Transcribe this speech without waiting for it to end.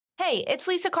Hey, it's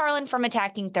Lisa Carlin from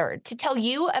Attacking Third to tell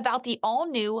you about the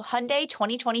all-new Hyundai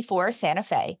 2024 Santa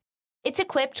Fe. It's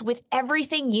equipped with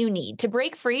everything you need to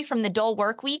break free from the dull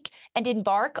work week and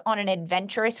embark on an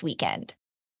adventurous weekend.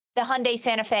 The Hyundai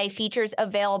Santa Fe features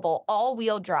available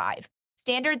all-wheel drive,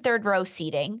 standard third-row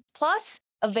seating, plus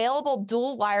available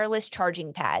dual wireless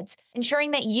charging pads,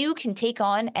 ensuring that you can take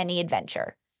on any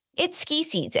adventure. It's ski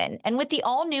season, and with the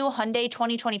all-new Hyundai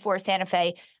 2024 Santa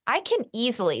Fe, I can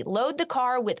easily load the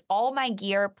car with all my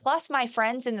gear plus my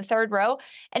friends in the third row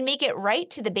and make it right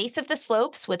to the base of the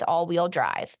slopes with all-wheel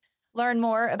drive. Learn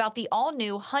more about the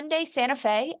all-new Hyundai Santa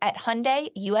Fe at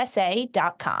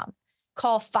HyundaiUSA.com.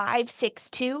 Call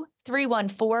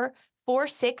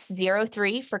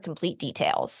 562-314-4603 for complete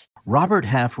details. Robert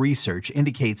Half research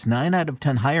indicates 9 out of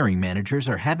 10 hiring managers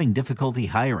are having difficulty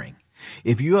hiring.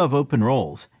 If you have open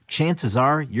roles, chances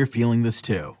are you're feeling this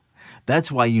too.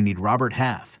 That's why you need Robert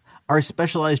Half. Our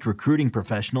specialized recruiting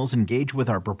professionals engage with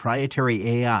our proprietary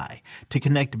AI to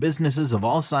connect businesses of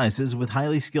all sizes with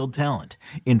highly skilled talent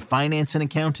in finance and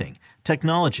accounting,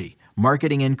 technology,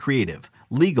 marketing and creative,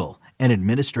 legal, and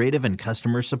administrative and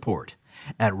customer support.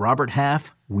 At Robert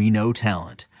Half, we know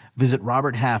talent. Visit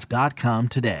roberthalf.com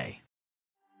today.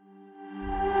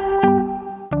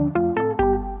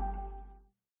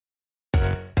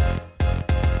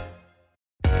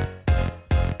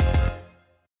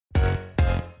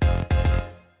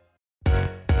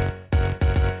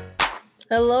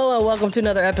 Hello and welcome to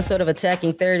another episode of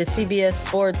Attacking Third, a CBS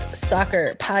Sports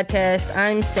Soccer podcast.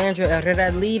 I'm Sandra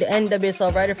Herrera, lead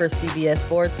NWSL writer for CBS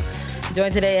Sports.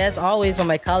 Joined today, as always, by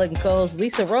my colleague and co-host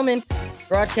Lisa Roman,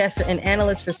 broadcaster and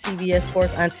analyst for CBS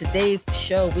Sports. On today's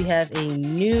show, we have a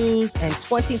news and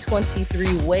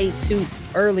 2023 way too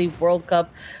early World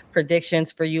Cup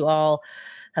predictions for you all.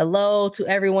 Hello to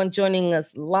everyone joining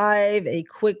us live. A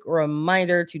quick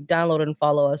reminder to download and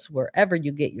follow us wherever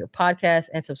you get your podcasts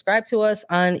and subscribe to us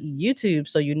on YouTube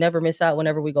so you never miss out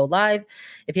whenever we go live.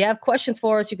 If you have questions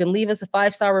for us, you can leave us a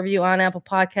 5-star review on Apple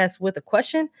Podcasts with a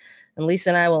question, and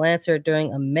Lisa and I will answer it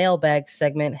during a mailbag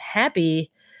segment.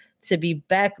 Happy to be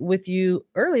back with you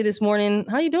early this morning.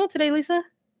 How are you doing today, Lisa?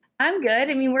 I'm good.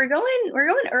 I mean, we're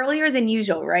going earlier than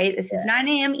usual, right? This is 9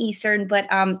 a.m. Eastern, but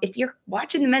if you're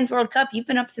watching the Men's World Cup, you've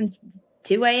been up since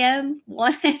 2 a.m.,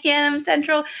 1 a.m.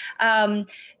 Central.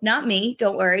 Not me.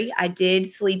 Don't worry. I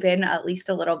did sleep in at least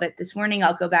a little bit this morning.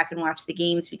 I'll go back and watch the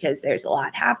games because there's a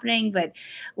lot happening. But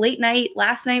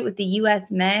last night with the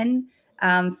U.S. men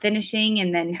finishing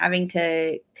and then having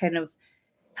to kind of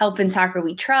help in Soccer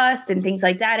We Trust and things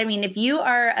like that. I mean, if you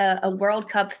are a World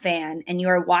Cup fan and you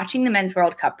are watching the Men's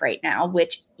World Cup right now,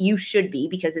 which you should be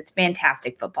because it's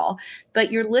fantastic football,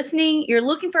 but you're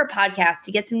looking for a podcast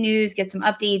to get some news, get some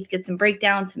updates, get some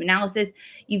breakdowns, some analysis,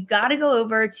 you've got to go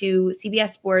over to CBS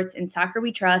Sports and Soccer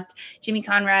We Trust. Jimmy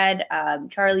Conrad,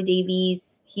 Charlie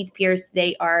Davies, Heath Pierce,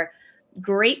 they are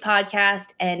great podcast,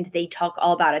 and they talk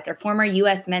all about it. They're former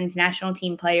U.S. men's national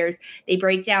team players. They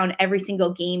break down every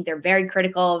single game. They're very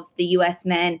critical of the U.S.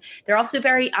 men. They're also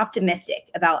very optimistic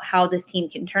about how this team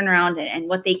can turn around and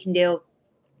what they can do,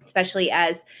 especially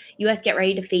as U.S. get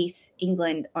ready to face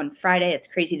England on Friday. It's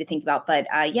crazy to think about. But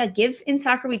give In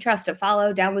Soccer We Trust a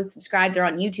follow, download, subscribe. They're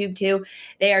on YouTube too.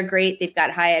 They are great. They've got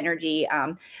high energy.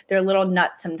 They're a little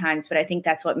nuts sometimes, but I think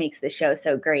that's what makes the show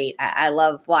so great. I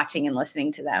love watching and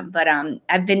listening to them. But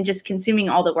I've been just consuming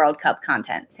all the World Cup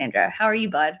content. Sandra, how are you,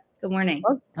 bud? Good morning.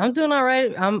 Well, I'm doing all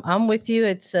right. I'm with you.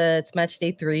 It's match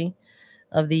day 3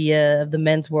 of the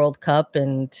Men's World Cup,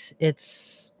 and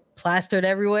it's plastered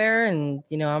everywhere, and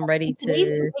I'm ready Today's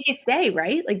the biggest day,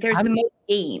 right? Like there's the most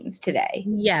games today.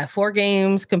 Yeah, 4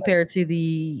 games compared to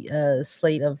the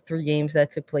slate of 3 games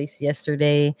that took place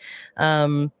yesterday.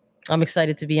 I'm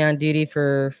excited to be on duty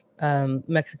for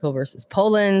Mexico versus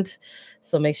Poland,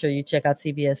 so make sure you check out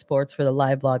CBS Sports for the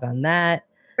live blog on that.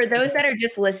 For those that are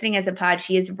just listening as a pod,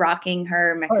 she is rocking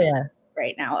her Mexico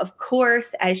right now, of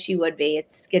course, as she would be.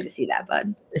 It's good to see that,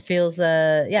 bud. It feels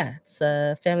it's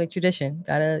a family tradition.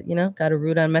 Gotta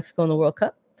root on Mexico in the World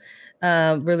Cup.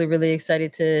 Really, really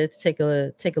excited to take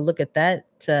a look at that.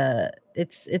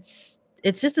 It's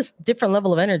just a different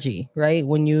level of energy, right?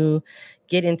 When you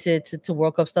get into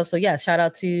World Cup stuff. So yeah, shout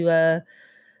out to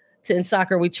In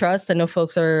Soccer We Trust. I know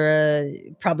folks are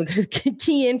probably going to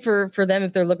key in for them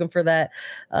if they're looking for that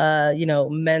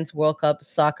Men's World Cup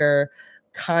soccer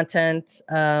content,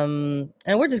 and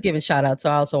we're just giving shout outs. So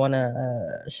I also want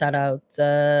to shout out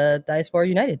Diaspora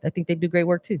United. I think they do great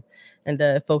work too, and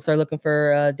if folks are looking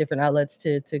for different outlets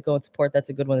to go and support, that's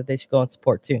a good one that they should go and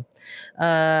support too.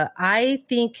 I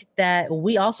think that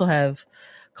we also have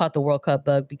caught the World Cup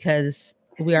bug because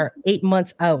we are 8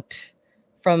 months out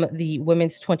from the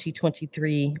Women's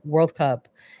 2023 World Cup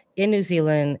in New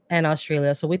Zealand and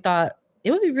Australia. So we thought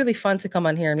it would be really fun to come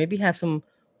on here and maybe have some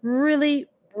really,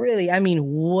 I mean,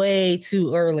 way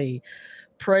too early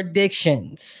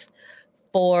predictions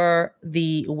for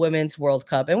the Women's World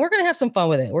Cup. And we're going to have some fun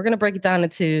with it. We're going to break it down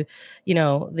into,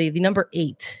 the number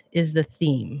 8 is the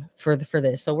theme for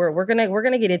this. So we're going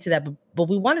to get into that, but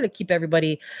we wanted to keep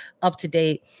everybody up to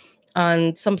date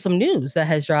on some news that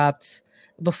has dropped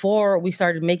before we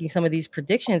started making some of these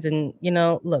predictions. And,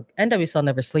 look, NWSL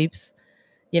never sleeps.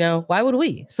 Why would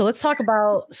we? So let's talk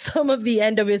about some of the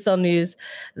NWSL news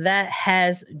that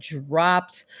has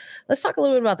dropped. Let's talk a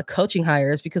little bit about the coaching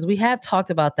hires, because we have talked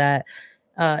about that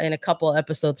in a couple of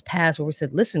episodes past, where we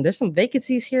said, listen, there's some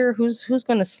vacancies here. Who's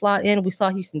going to slot in? We saw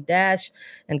Houston Dash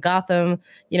and Gotham,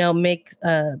 have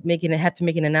to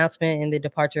make an announcement in the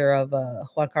departure of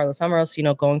Juan Carlos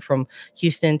Amaros, going from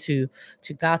Houston to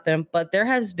Gotham. But there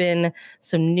has been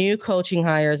some new coaching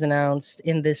hires announced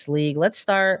in this league. Let's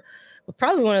start with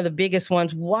probably one of the biggest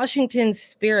ones. Washington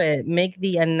Spirit make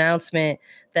the announcement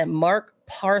that Mark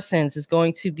Parsons is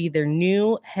going to be their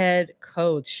new head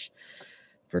coach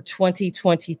for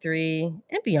 2023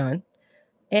 and beyond.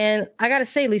 And I got to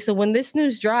say, Lisa, when this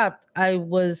news dropped, I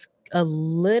was a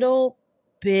little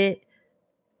bit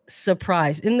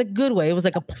surprised in the good way. It was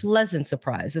like a pleasant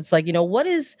surprise. It's like, what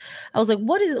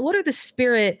are the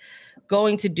Spirit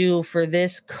going to do for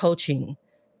this coaching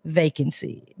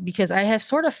vacancy? Because I have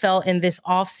sort of felt in this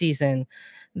off season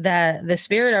that the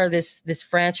Spirit are this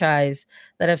franchise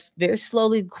that have very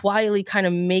slowly, quietly kind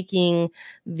of making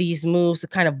these moves to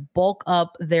kind of bulk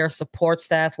up their support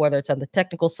staff, whether it's on the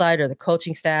technical side or the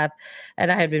coaching staff.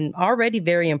 And I have been already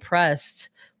very impressed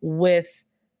with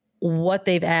what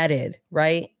they've added,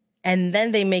 right? And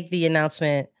then they make the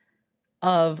announcement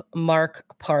of Mark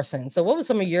Parsons. So what was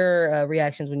some of your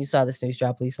reactions when you saw this news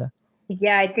drop, Lisa?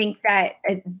 Yeah, I think that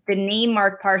the name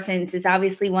Mark Parsons is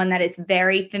obviously one that is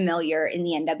very familiar in the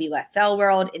NWSL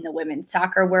world, in the women's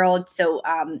soccer world. So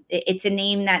it's a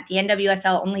name that the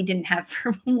NWSL only didn't have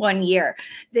for 1 year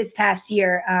this past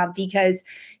year, because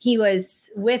he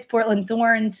was with Portland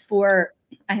Thorns for,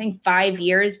 I think, 5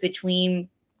 years between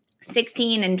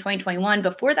 16 and 2021.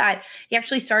 Before that, he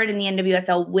actually started in the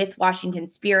NWSL with Washington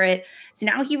Spirit. So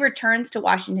now he returns to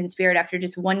Washington Spirit after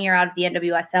just 1 year out of the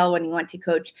NWSL, when he went to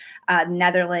coach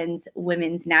Netherlands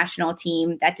women's national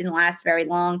team. That didn't last very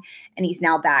long, and he's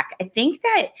now back. I think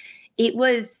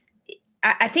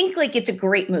like it's a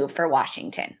great move for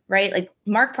Washington, right? Like,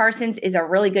 Mark Parsons is a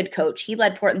really good coach. He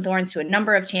led Portland Thorns to a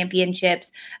number of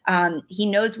championships. He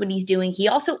knows what he's doing. He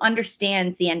also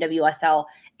understands the NWSL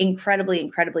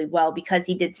incredibly well, because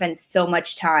he did spend so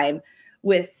much time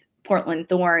with Portland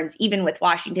Thorns, even with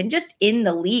Washington, just in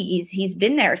the league. He's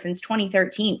been there since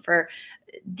 2013 for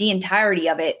the entirety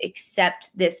of it,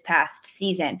 except this past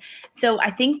season. So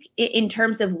I think in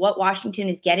terms of what Washington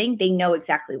is getting, they know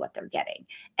exactly what they're getting.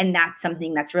 And that's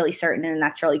something that's really certain, and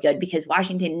that's really good, because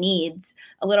Washington needs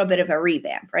a little bit of a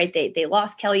revamp, right? They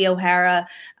lost Kelly O'Hara.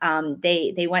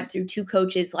 They went through 2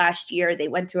 coaches last year. They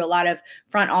went through a lot of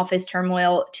front office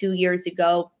turmoil 2 years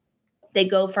ago. They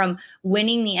go from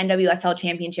winning the NWSL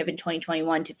championship in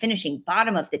 2021 to finishing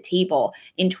bottom of the table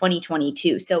in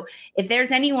 2022. So if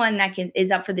there's anyone that is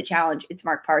up for the challenge, it's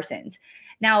Mark Parsons.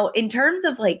 Now, in terms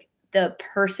of like the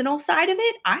personal side of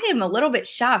it, I am a little bit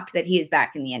shocked that he is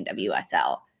back in the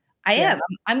NWSL. I am.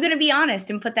 I'm going to be honest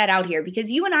and put that out here,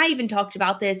 because you and I even talked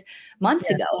about this months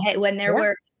ago, when there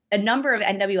were a number of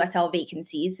NWSL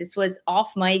vacancies. This was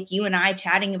off mic, you and I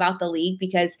chatting about the league,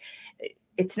 because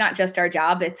it's not just our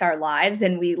job, it's our lives,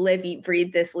 and we live, eat,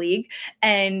 breathe this league.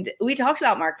 And we talked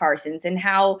about Mark Parsons and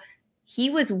how he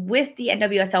was with the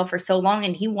NWSL for so long,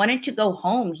 and he wanted to go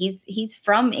home. He's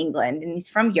from England and he's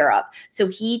from Europe. So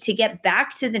to get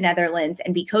back to the Netherlands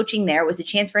and be coaching there was a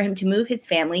chance for him to move his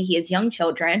family. He has young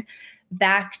children,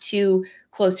 back to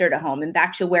closer to home and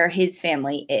back to where his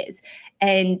family is.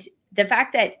 And the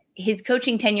fact that his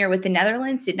coaching tenure with the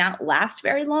Netherlands did not last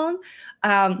very long,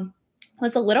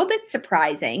 was a little bit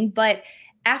surprising. But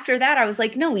after that, I was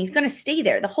like, no, he's going to stay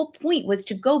there. The whole point was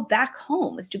to go back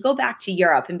home, was to go back to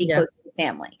Europe and be close to the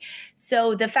family.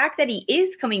 So the fact that he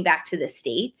is coming back to the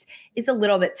States is a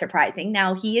little bit surprising.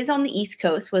 Now, he is on the East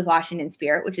Coast with Washington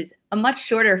Spirit, which is a much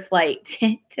shorter flight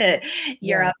to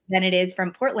Europe than it is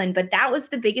from Portland. But that was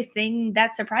the biggest thing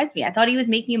that surprised me. I thought he was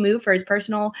making a move for his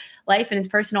personal life and his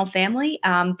personal family.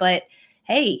 But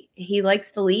hey, he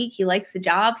likes the league. He likes the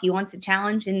job. He wants a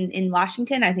challenge in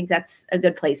Washington. I think that's a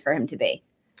good place for him to be.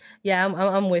 Yeah,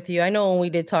 I'm with you. I know when we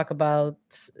did talk about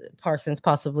Parsons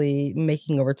possibly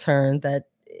making a return, that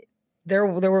there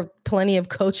were plenty of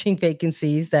coaching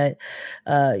vacancies that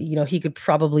he could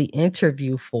probably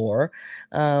interview for,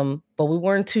 but we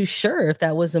weren't too sure if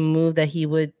that was a move that he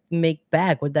would make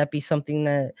back. Would that be something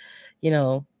that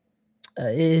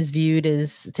is viewed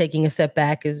as taking a step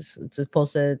back, as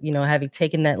opposed to having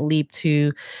taken that leap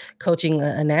to coaching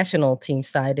a national team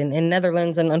side in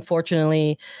Netherlands, and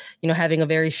unfortunately having a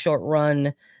very short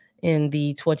run in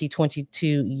the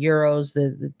 2022 Euros,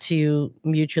 the two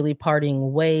mutually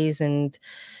parting ways. And,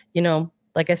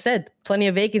 like I said, plenty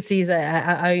of vacancies.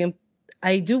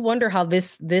 I do wonder how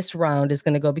this round is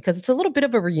going to go, because it's a little bit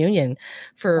of a reunion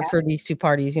for these two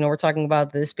parties. We're talking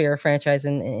about the Spirit franchise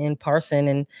and Parson,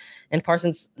 and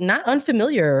Parsons not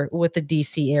unfamiliar with the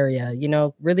DC area,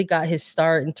 really got his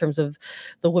start in terms of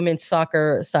the women's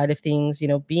soccer side of things,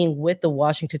 being with the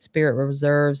Washington Spirit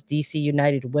Reserves, DC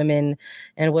United Women,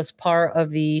 and was part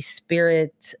of the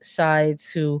Spirit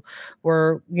sides who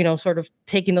were, sort of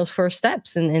taking those first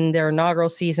steps in their inaugural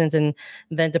seasons, and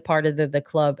then departed the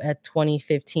club at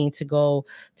 2015 to go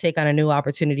take on a new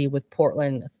opportunity with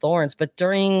Portland Thorns. But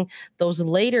during those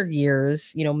later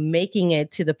years, making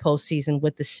it to the postseason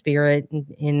with the Spirit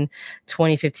in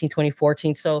 2015,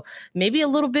 2014. So maybe a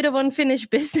little bit of unfinished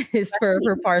business for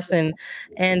Parson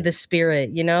and the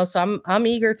Spirit, So I'm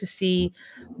eager to see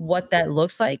what that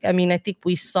looks like. I mean, I think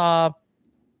we saw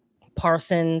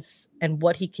Parsons and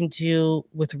what he can do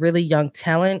with really young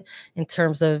talent in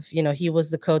terms of, he was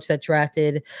the coach that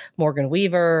drafted Morgan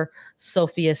Weaver,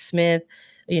 Sophia Smith,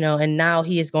 and now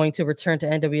he is going to return to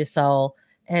NWSL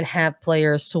and have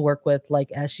players to work with like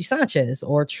Ashley Sanchez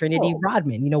or Trinity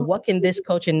Rodman. What can this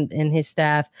coach and his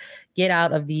staff get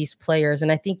out of these players?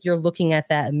 And I think you're looking at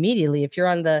that immediately. If you're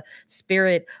on the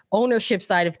Spirit ownership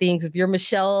side of things, if you're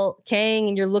Michelle Kang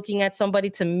and you're looking at somebody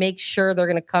to make sure they're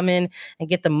going to come in and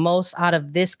get the most out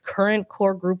of this current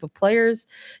core group of players,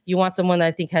 you want someone that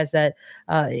I think has that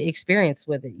experience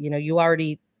with it. You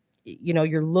already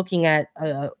you're looking at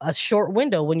a short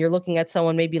window when you're looking at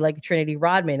someone maybe like Trinity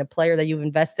Rodman, a player that you've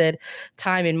invested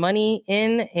time and money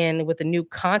in, and with a new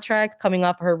contract coming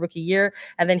off of her rookie year.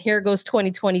 And then here goes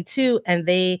 2022, and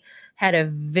they had a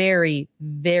very,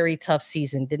 very tough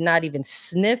season, did not even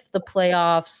sniff the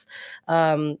playoffs.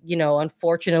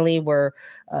 Unfortunately,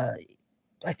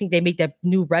 I think they made that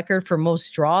new record for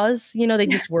most draws. They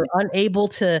just were unable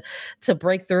to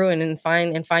break through and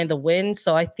find the win.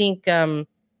 So I think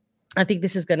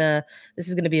this is gonna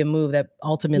be a move that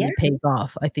ultimately pays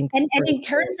off, I think. And in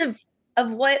terms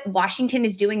of what Washington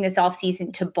is doing this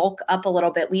offseason to bulk up a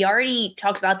little bit, we already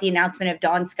talked about the announcement of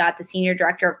Dawn Scott, the Senior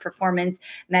Director of Performance,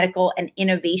 Medical, and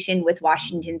Innovation with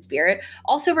Washington Spirit.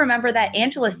 Also remember that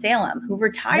Angela Salem, who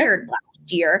retired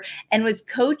last year and was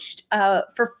coached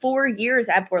for 4 years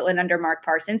at Portland under Mark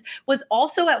Parsons, was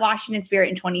also at Washington Spirit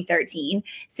in 2013.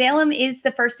 Salem is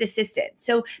the first assistant.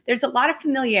 So there's a lot of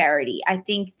familiarity. I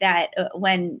think that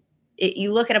when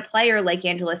you look at a player like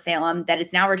Angela Salem that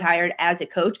is now retired as a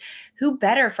coach, who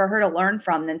better for her to learn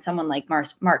from than someone like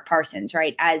Mark Parsons,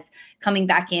 right? As coming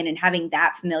back in and having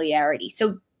that familiarity.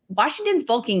 So Washington's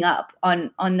bulking up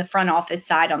on the front office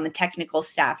side, on the technical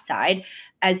staff side,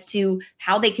 as to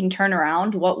how they can turn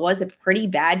around what was a pretty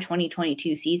bad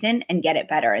 2022 season and get it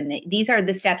better. And these are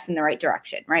the steps in the right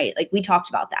direction, right? Like we talked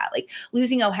about that, like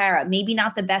losing O'Hara, maybe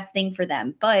not the best thing for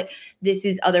them, but this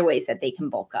is other ways that they can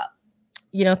bulk up.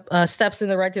 Steps in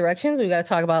the right direction. We got to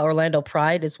talk about Orlando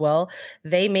Pride as well.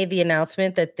 They made the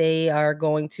announcement that they are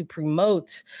going to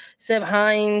promote Seb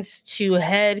Hines to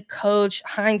head coach.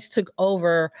 Hines took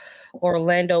over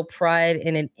Orlando Pride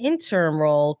in an interim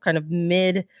role, kind of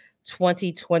mid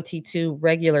 2022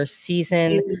 regular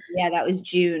season. Yeah, that was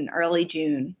June, early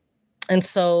June. And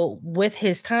so with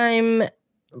his time,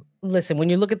 listen, when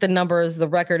you look at the numbers, the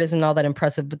record isn't all that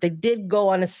impressive, but they did go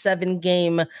on a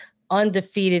 7-game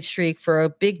undefeated streak for a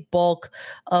big bulk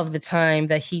of the time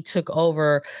that he took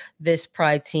over this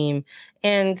Pride team.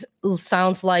 And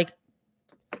sounds like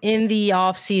in the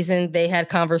offseason, they had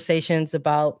conversations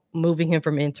about moving him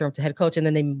from interim to head coach, and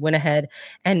then they went ahead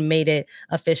and made it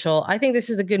official. I think this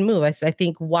is a good move. I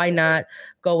think why not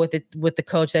go with the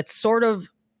coach that sort of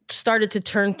started to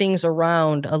turn things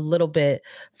around a little bit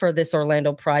for this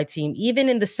Orlando Pride team, even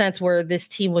in the sense where this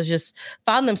team was just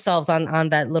found themselves on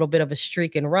that little bit of a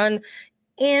streak and run.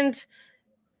 And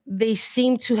they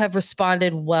seem to have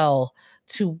responded well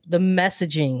to the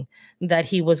messaging that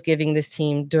he was giving this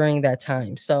team during that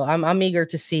time. So I'm eager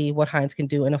to see what Hines can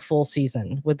do in a full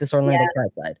season with this Orlando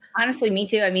Pride side. Honestly, me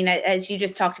too. I mean, as you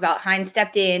just talked about, Hines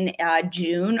stepped in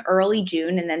early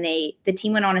June, and then the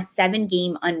team went on a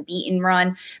 7-game unbeaten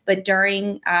run. But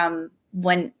during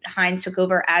when Hines took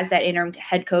over as that interim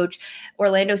head coach,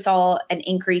 Orlando saw an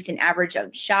increase in average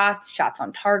of shots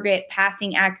on target,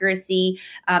 passing accuracy.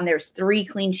 There's 3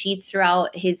 clean sheets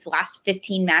throughout his last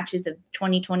 15 matches of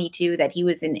 2022 that he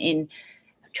was in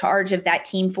charge of that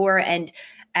team for. And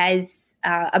as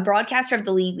a broadcaster of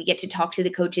the league, we get to talk to the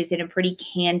coaches in a pretty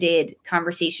candid,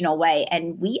 conversational way.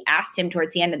 And we asked him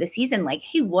towards the end of the season, like,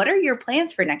 hey, what are your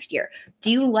plans for next year? Do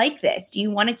you like this? Do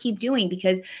you want to keep doing?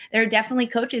 Because there are definitely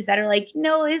coaches that are like,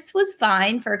 no, this was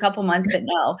fine for a couple months, but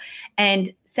no.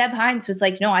 And Seb Hines was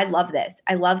like, no, I love this.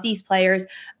 I love these players.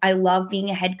 I love being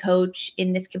a head coach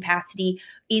in this capacity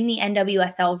in the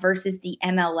NWSL versus the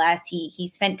MLS. He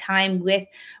spent time with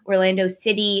Orlando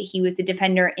City. He was a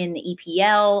defender in the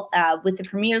EPL with the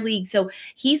Premier League. So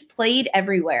he's played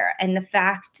everywhere. And the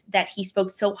fact that he spoke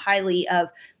so highly of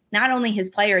not only his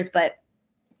players, but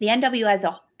the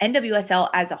NWSL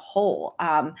as a whole,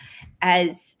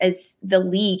 as the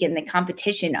league and the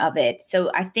competition of it. So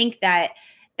I think that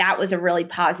was a really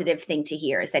positive thing to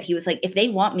hear, is that he was like, if they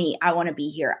want me, I want to be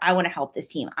here. I want to help this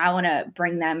team. I want to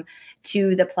bring them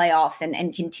to the playoffs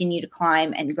and continue to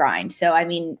climb and grind. So, I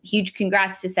mean, huge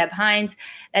congrats to Seb Hines.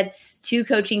 That's 2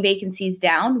 coaching vacancies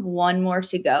down, 1 more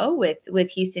to go with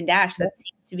Houston Dash. That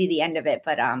seems to be the end of it.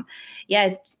 But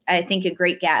yeah, I think a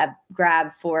great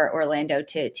grab for Orlando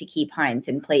to keep Hines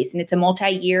in place. And it's a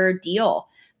multi-year deal,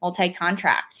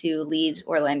 multi-contract to lead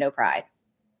Orlando Pride.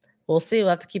 We'll see. We'll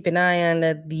have to keep an eye on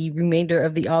the remainder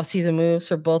of the offseason moves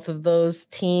for both of those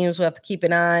teams. We'll have to keep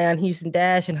an eye on Houston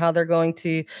Dash and how they're going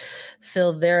to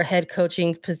fill their head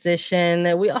coaching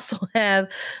position. We also have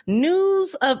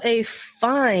news of a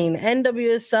fine.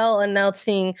 NWSL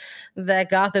announcing that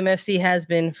Gotham FC has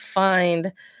been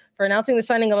fined for announcing the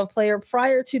signing of a player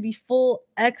prior to the full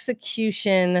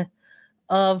execution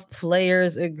of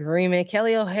players' agreement.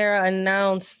 Kelly O'Hara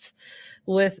announced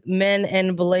with Men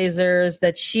and Blazers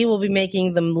that she will be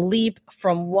making the leap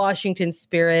from Washington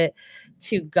Spirit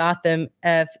to Gotham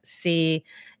FC.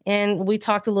 And we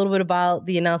talked a little bit about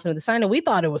the announcement of the signing. We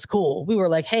thought it was cool. We were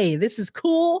like, hey, this is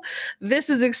cool. This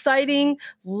is exciting.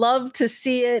 Love to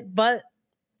see it. But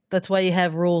that's why you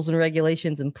have rules and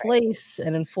regulations in place.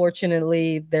 And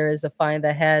unfortunately, there is a fine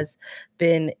that has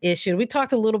been issued. We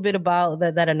talked a little bit about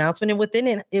that announcement, and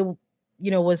within it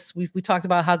we talked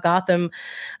about how Gotham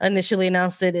initially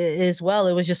announced it as well.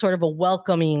 It was just sort of a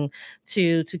welcoming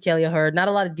to Kelly O'Hara. Not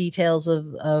a lot of details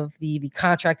of the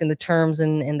contract and the terms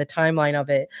and the timeline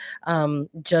of it.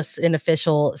 Just an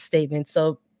official statement.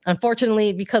 So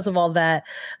unfortunately, because of all that,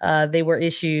 they were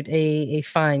issued a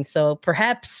fine. So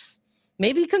perhaps,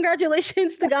 maybe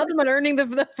congratulations to Gotham on earning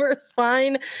the first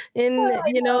fine in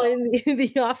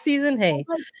the off season. Hey,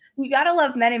 you gotta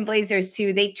love Men in Blazers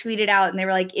too. They tweeted out and they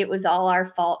were like, "It was all our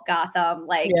fault, Gotham.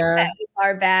 That was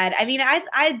our bad." I mean,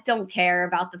 I don't care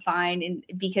about the fine, and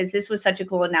because this was such a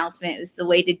cool announcement, it was the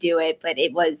way to do it. But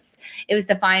it was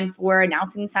the fine for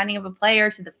announcing the signing of a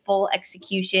player to the full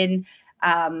execution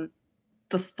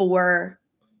before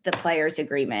the players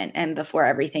agreement and before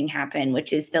everything happened,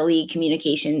 which is the league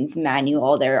communications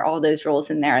manual. There are all those rules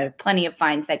in there, plenty of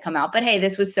fines that come out, but hey,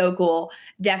 this was so cool.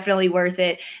 Definitely worth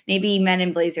it. Maybe Men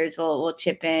in Blazers will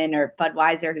chip in, or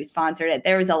Budweiser, who sponsored it.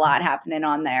 There was a lot happening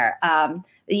on there.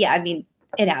 Yeah, I mean,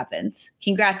 it happens.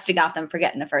 Congrats to Gotham for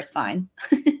getting the first fine.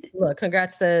 Look,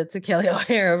 congrats to Kelly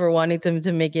O'Hara for wanting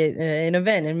to make it an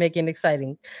event and make it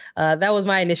exciting. That was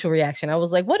my initial reaction. I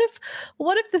was like, what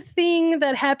if the thing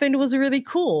that happened was really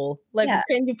cool? Like,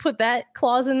 Can you put that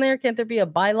clause in there? Can't there be a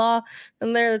bylaw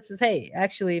in there that says, hey,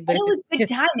 actually, but it was good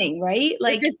timing, right?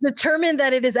 Like, if it's determined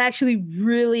that it is actually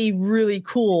really, really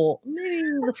cool, maybe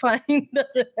the fine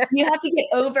doesn't. You have to get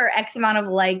over X amount of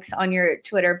likes on your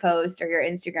Twitter post or your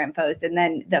Instagram post, and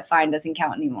then the fine doesn't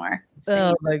count anymore.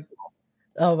 So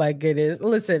Oh my goodness.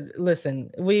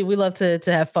 Listen, we love to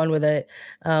have fun with it.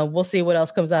 We'll see what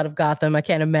else comes out of Gotham. I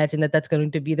can't imagine that that's going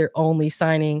to be their only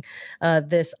signing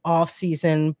this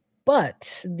offseason.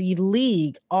 But the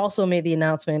league also made the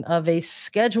announcement of a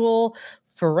schedule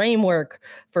framework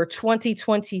for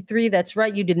 2023. That's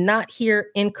right. You did not hear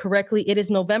incorrectly. It is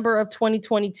November of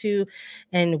 2022.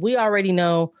 And we already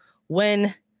know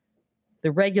when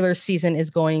the regular season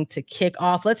is going to kick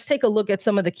off. Let's take a look at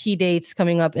some of the key dates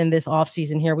coming up in this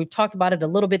offseason here. We've talked about it a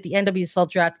little bit. The NWSL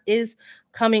draft is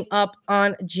coming up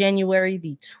on January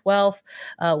the 12th.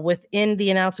 Within the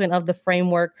announcement of the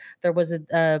framework, there was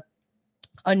a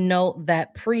note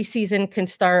that preseason can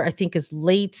start, I think, as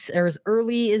late or as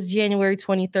early as January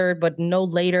 23rd, but no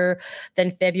later than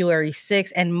February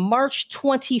 6th. And March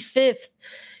 25th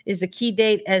is the key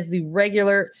date as the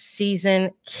regular season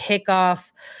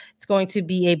kickoff. It's going to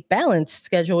be a balanced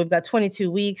schedule. We've got 22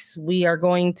 weeks. We are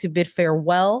going to bid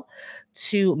farewell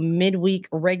to midweek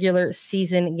regular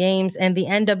season games, and the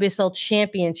NWSL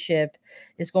Championship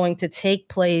is going to take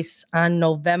place on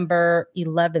November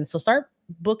 11th. So start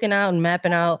booking out and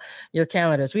mapping out your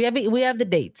calendars. We have the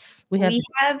dates. We have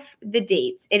the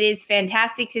dates. It is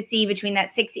fantastic to see between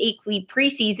that 6 to 8 week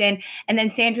preseason, and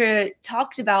then Sandra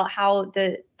talked about how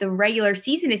the regular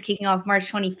season is kicking off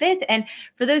March 25th. And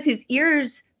for those whose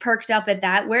ears perked up at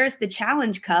that, where's the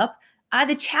Challenge Cup?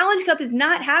 The Challenge Cup is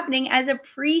not happening as a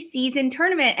preseason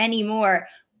tournament anymore.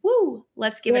 Woo!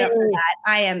 Let's give it up for that.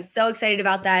 I am so excited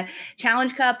about that.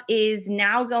 Challenge Cup is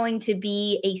now going to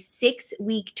be a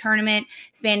 6-week tournament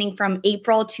spanning from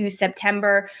April to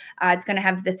September. It's going to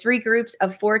have the 3 groups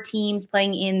of 4 teams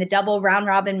playing in the double round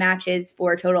robin matches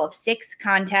for a total of 6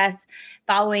 contests.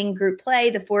 Following group play,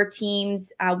 the 4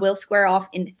 teams will square off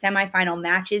in the semifinal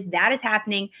matches. That is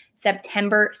happening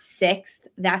September 6th.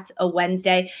 That's a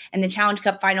Wednesday. And the Challenge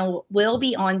Cup final will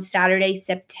be on Saturday,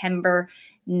 September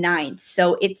 9th.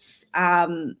 So it's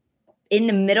in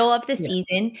the middle of the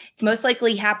season. It's most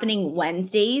likely happening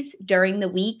Wednesdays during the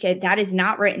week. That is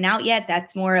not written out yet.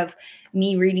 That's more of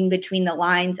me reading between the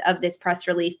lines of this press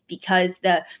release, because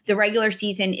the regular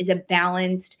season is a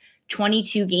balanced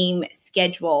 22 game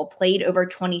schedule played over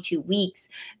 22 weeks.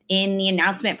 In the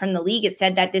announcement from the league, it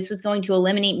said that this was going to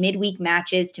eliminate midweek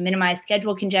matches to minimize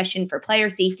schedule congestion for player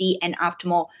safety and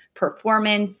optimal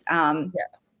performance.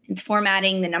 It's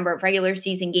formatting the number of regular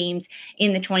season games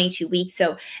in the 22 weeks.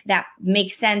 So that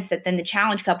makes sense that then the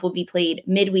Challenge Cup will be played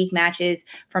midweek matches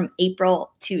from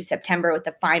April to September, with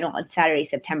the final on Saturday,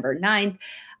 September 9th.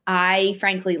 I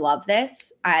frankly love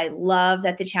this. I love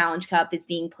that the Challenge Cup is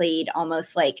being played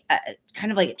almost like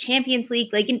kind of like a Champions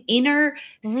League, like an inner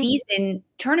season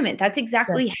tournament. That's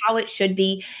exactly how it should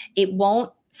be. It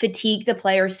won't fatigue the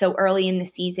players so early in the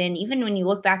season. Even when you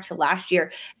look back to last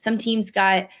year, some teams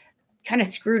got kind of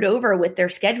screwed over with their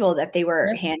schedule that they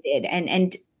were handed.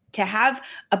 And to have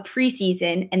a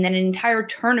preseason and then an entire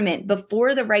tournament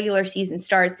before the regular season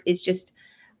starts is just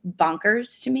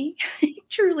bonkers to me.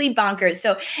 Truly bonkers.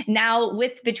 So now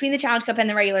between the Challenge Cup and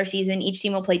the regular season, each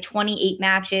team will play 28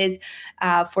 matches,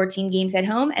 14 games at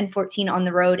home and 14 on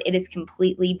the road. It is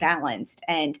completely balanced,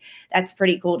 and that's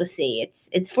pretty cool to see.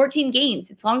 It's 14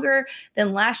 games. It's longer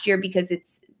than last year because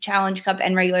it's Challenge Cup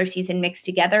and regular season mixed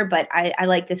together, but I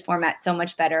like this format so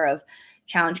much better of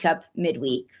Challenge Cup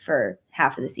midweek for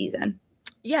half of the season.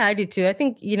 Yeah, I do too. I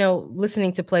think,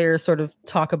 listening to players sort of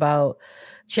talk about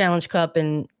Challenge Cup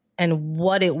and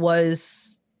what it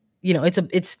was,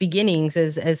 its beginnings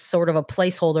as sort of a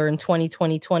placeholder in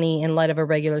 2020 in light of a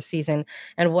regular season,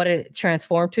 and what it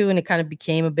transformed to, and it kind of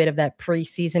became a bit of that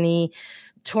preseason-y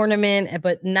tournament.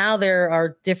 But now there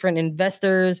are different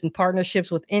investors and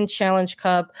partnerships within Challenge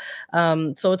Cup,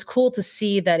 so it's cool to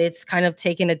see that it's kind of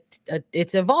taken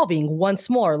it's evolving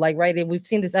once more, we've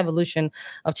seen this evolution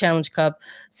of Challenge Cup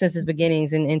since its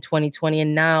beginnings in 2020,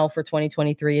 and now for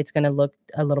 2023 it's going to look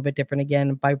a little bit different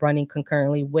again by running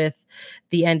concurrently with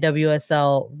the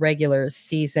NWSL regular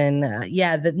season.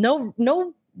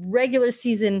 No regular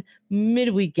season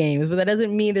midweek games, but that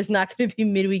doesn't mean there's not going to be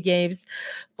midweek games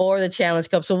for the Challenge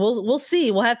Cup. So we'll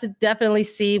see. We'll have to definitely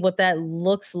see what that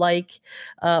looks like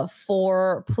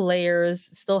for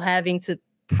players still having to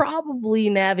probably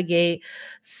navigate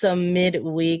some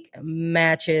midweek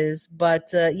matches.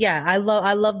 But I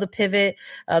love the pivot.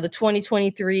 The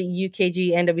 2023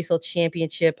 UKG NWSL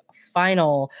Championship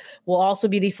final will also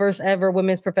be the first ever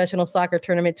women's professional soccer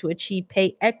tournament to achieve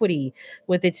pay equity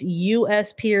with its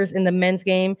U.S. peers in the men's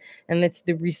game, and it's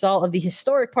the result of the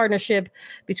historic partnership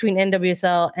between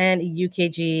NWSL and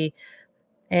UKG.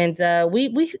 And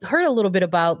we heard a little bit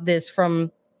about this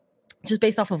from just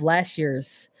based off of last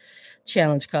year's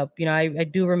Challenge Cup. I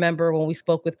do remember when we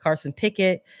spoke with Carson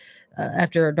Pickett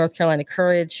after North Carolina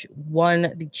Courage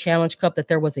won the Challenge Cup, that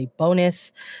there was a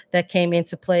bonus that came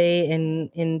into play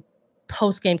in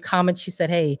post-game comments. She said,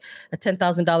 hey, a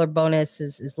 $10,000 bonus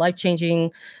is life-changing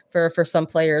for some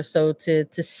players. So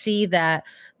to see that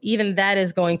even that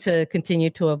is going to continue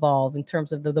to evolve in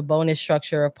terms of the bonus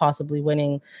structure of possibly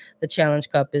winning the Challenge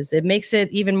Cup, it makes it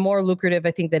even more lucrative,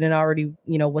 I think, than it already,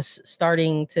 was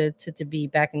starting to be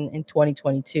back in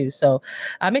 2022. So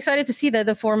I'm excited to see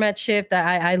the format shift.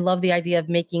 I love the idea of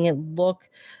making it look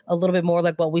a little bit more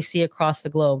like what we see across the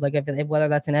globe, like whether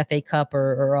that's an FA Cup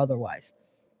or otherwise.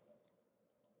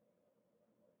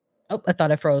 Oh, I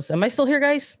thought I froze. Am I still here,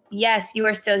 guys? Yes, you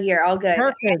are still here. All good.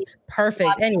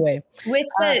 Perfect. Anyway, with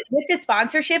the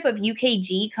sponsorship of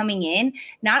UKG coming in,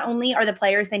 not only are the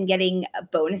players then getting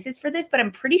bonuses for this, but I'm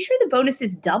pretty sure the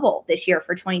bonuses double this year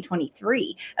for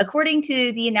 2023, according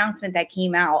to the announcement that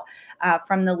came out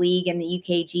from the league and the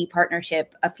UKG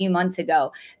partnership a few months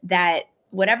ago, that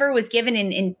whatever was given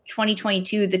in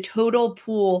 2022, the total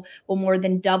pool will more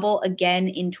than double again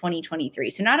in 2023.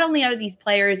 So not only are these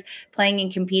players playing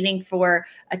and competing for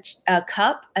a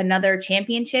cup, another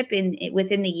championship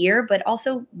within the year, but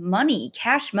also money,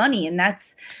 cash money. And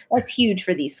that's huge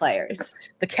for these players.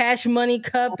 The Cash Money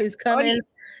Cup is coming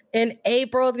in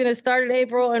April. It's going to start in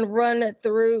April and run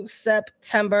through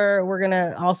September. We're going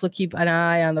to also keep an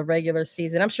eye on the regular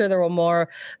season. I'm sure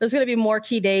there's going to be more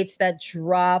key dates that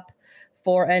drop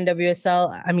for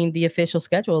NWSL. I mean, the official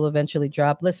schedule will eventually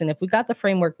drop. Listen, if we got the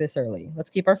framework this early,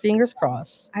 let's keep our fingers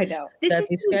crossed. I know. We've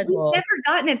never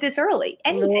gotten it this early.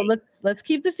 Anything. Well, let's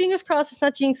keep the fingers crossed. It's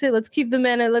not jinx it. Let's keep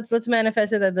let's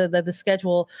manifest it that the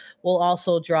schedule will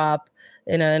also drop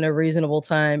in a reasonable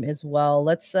time as well.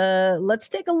 Let's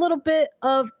take a little bit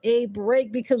of a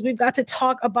break because we've got to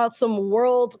talk about some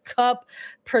World Cup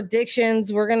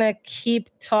predictions. We're gonna keep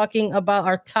talking about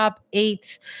our top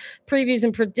 8 previews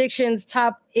and predictions,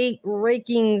 top 8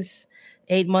 rankings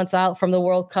 8 months out from the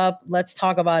World Cup. Let's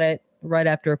talk about it right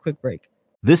after a quick break.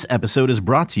 This episode is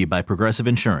brought to you by Progressive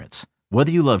Insurance.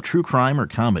 Whether you love true crime or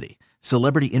comedy,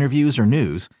 celebrity interviews or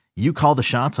news, you call the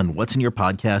shots on what's in your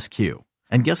podcast queue.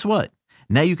 And guess what?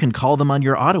 Now you can call them on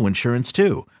your auto insurance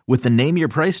too with the Name Your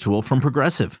Price tool from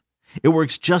Progressive. It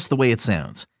works just the way it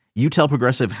sounds. You tell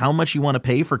Progressive how much you want to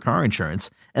pay for car insurance,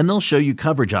 and they'll show you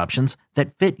coverage options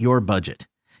that fit your budget.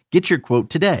 Get your quote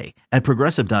today at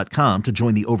Progressive.com to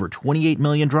join the over 28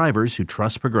 million drivers who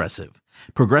trust Progressive.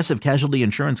 Progressive Casualty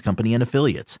Insurance Company and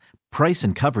Affiliates. Price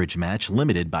and coverage match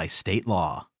limited by state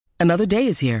law. Another day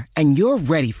is here, and you're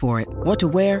ready for it. What to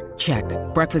wear? Check.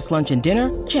 Breakfast, lunch, and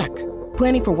dinner? Check.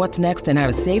 Planning for what's next and how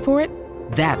to save for it?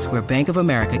 That's where Bank of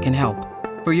America can help.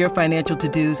 For your financial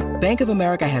to-dos, Bank of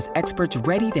America has experts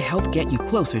ready to help get you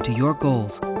closer to your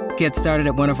goals. Get started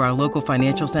at one of our local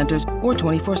financial centers or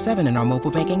 24/7 in our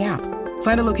mobile banking app.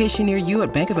 Find a location near you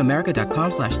at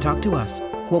bankofamerica.com/talktous.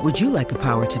 What would you like the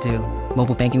power to do?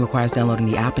 Mobile banking requires downloading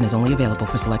the app and is only available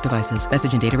for select devices.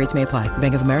 Message and data rates may apply.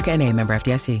 Bank of America NA, member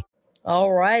FDIC.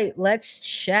 All right, let's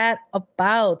chat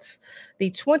about the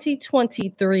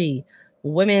 2023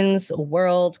 Women's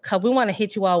World Cup. We want to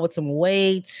hit you all with some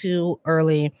way too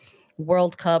early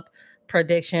World Cup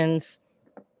predictions.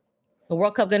 The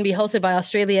World Cup going to be hosted by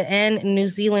Australia and New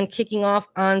Zealand, kicking off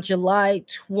on July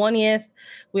 20th.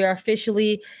 We are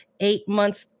officially 8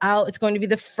 months out. It's going to be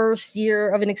the first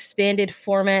year of an expanded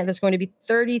format. There's going to be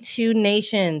 32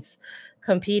 nations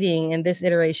competing in this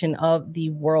iteration of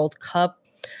the World Cup.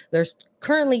 There's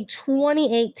currently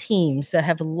 28 teams that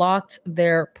have locked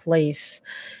their place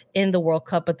in the World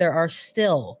Cup, but there are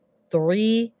still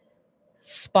 3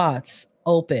 spots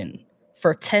open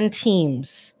for 10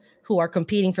 teams who are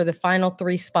competing for the final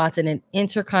 3 spots in an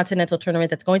intercontinental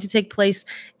tournament that's going to take place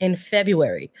in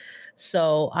February.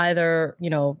 So either,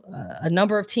 a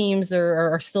number of teams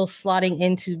are still slotting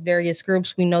into various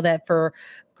groups. We know that for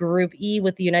Group E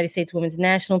with the United States women's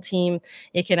national team,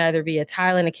 it can either be a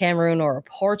Thailand, a Cameroon, or a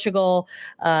Portugal.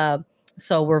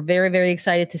 So we're very, very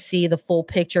excited to see the full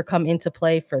picture come into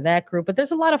play for that group. But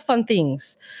there's a lot of fun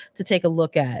things to take a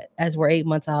look at as we're 8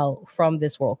 months out from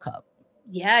this World Cup.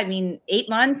 Yeah, I mean, 8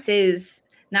 months is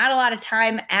not a lot of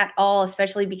time at all,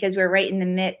 especially because we're right in the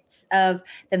midst of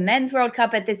the Men's World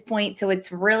Cup at this point. So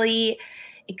it's really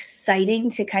exciting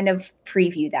to kind of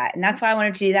preview that. And that's why I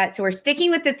wanted to do that. So we're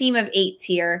sticking with the theme of 8s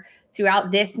here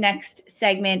throughout this next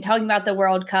segment, talking about the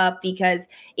World Cup, because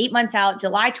 8 months out,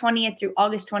 July 20th through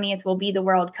August 20th will be the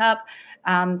World Cup.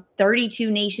 32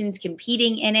 nations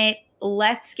competing in it.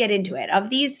 Let's get into it. Of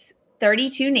these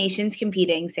 32 nations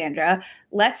competing, Sandra,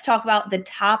 let's talk about the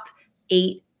top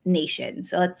 8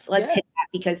 nations. So let's hit that,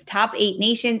 because top 8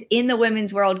 nations in the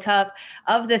Women's World Cup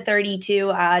of the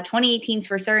 32, 28 teams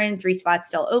for certain, 3 spots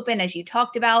still open, as you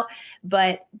talked about.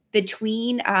 But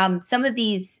between some of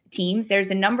these teams,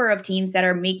 there's a number of teams that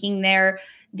are making their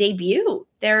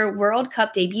World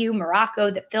Cup debut: Morocco,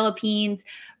 the Philippines,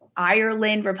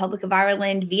 Ireland, Republic of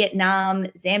Ireland, Vietnam,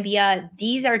 Zambia.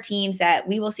 These are teams that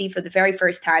we will see for the very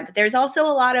first time. But there's also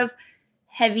a lot of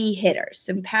heavy hitters,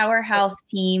 some powerhouse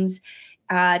teams,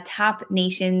 top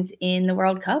nations in the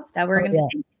World Cup that we're going to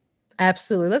see.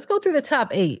 Absolutely. Let's go through the top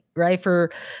 8, right?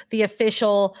 For the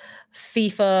official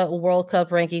FIFA World Cup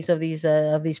rankings of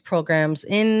these programs.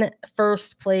 In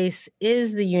first place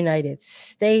is the United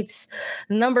States.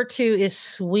 Number 2 is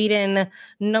Sweden.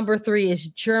 Number 3 is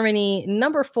Germany.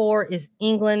 Number 4 is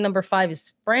England. Number 5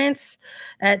 is France.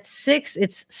 At 6,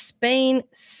 it's Spain.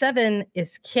 7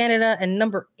 is Canada. And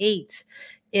number 8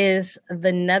 is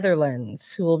the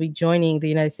Netherlands, who will be joining the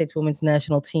United States women's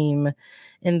national team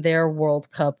in their World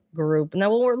Cup group.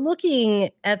 Now, when we're looking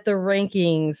at the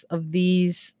rankings of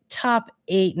these top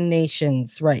 8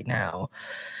 nations right now,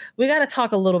 we got to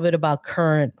talk a little bit about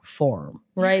current form,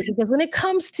 right? Because when it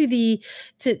comes to the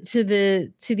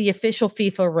official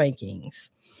FIFA rankings,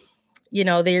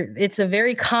 it's a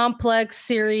very complex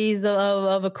series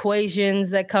of equations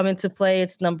that come into play.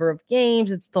 It's number of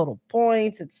games, it's total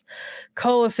points, it's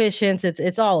coefficients,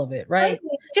 it's all of it, right?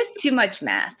 Just too much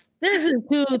math. There's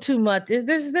too much.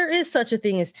 There is such a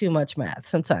thing as too much math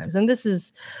sometimes, and this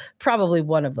is probably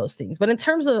one of those things. But in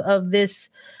terms of this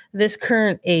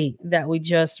current 8 that we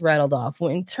just rattled off,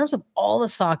 in terms of all the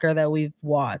soccer that we've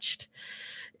watched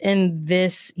in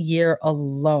this year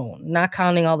alone, not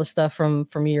counting all the stuff from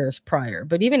years prior,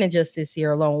 but even in just this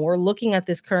year alone, we're looking at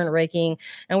this current ranking,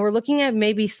 and we're looking at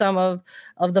maybe some of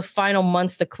the final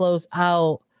months to close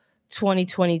out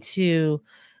 2022.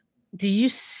 Do you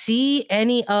see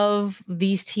any of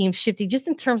these teams shifting just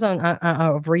in terms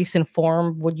of recent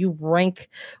form? Would you rank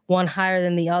one higher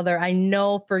than the other? I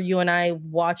know for you and I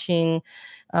watching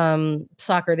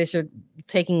soccer this year,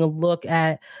 taking a look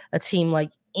at a team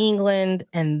like England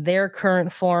and their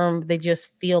current form, they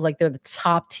just feel like they're the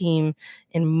top team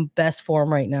in best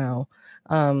form right now.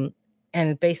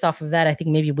 And based off of that, I think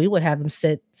maybe we would have them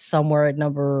sit somewhere at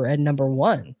number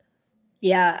 1.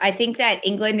 Yeah, I think that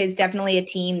England is definitely a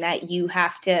team that you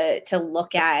have to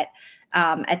look at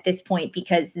this point,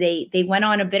 because they went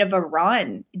on a bit of a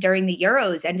run during the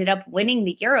Euros, ended up winning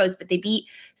the Euros, but they beat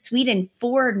Sweden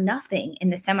 4-0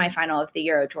 in the semifinal of the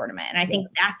Euro tournament. And I think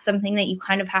that's something that you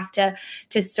kind of have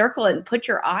to circle and put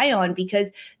your eye on,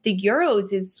 because the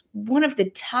Euros is one of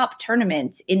the top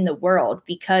tournaments in the world,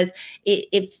 because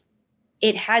it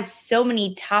has so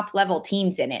many top level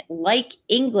teams in it, like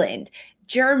England,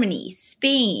 Germany,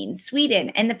 Spain, Sweden.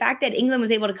 And the fact that England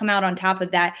was able to come out on top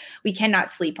of that, we cannot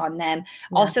sleep on them.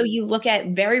 Yeah. Also, you look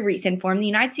at very recent form, the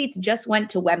United States just went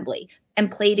to Wembley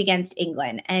and played against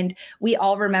England. And we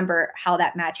all remember how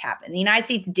that match happened. The United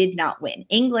States did not win.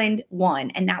 England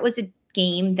won. And that was a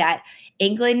game that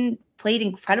England played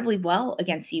incredibly well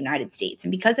against the United States.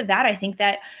 And because of that, I think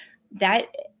that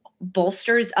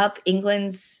bolsters up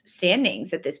England's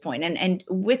standings at this point. And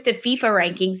with the FIFA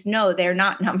rankings, no, they're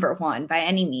not number 1 by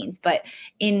any means, but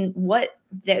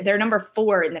they're number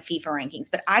 4 in the FIFA rankings.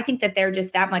 But I think that they're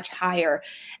just that much higher.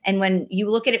 And when you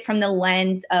look at it from the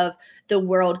lens of the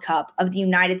World Cup, of the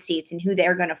United States and who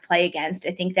they're going to play against,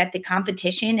 I think that the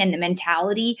competition and the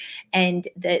mentality and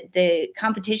the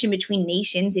competition between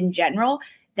nations in general,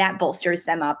 that bolsters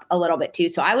them up a little bit too.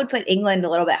 So I would put England a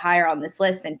little bit higher on this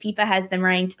list than FIFA has them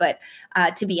ranked. But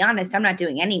to be honest, I'm not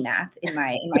doing any math in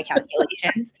my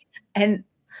calculations. And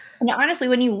honestly,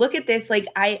 when you look at this, like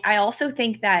I also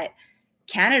think that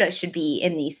Canada should be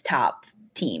in these top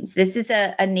teams. This is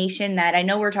a nation that, I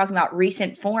know we're talking about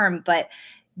recent form, but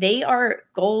they are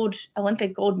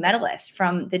Olympic gold medalists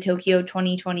from the Tokyo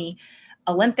 2020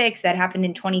 Olympics that happened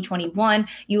in 2021.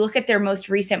 You look at their most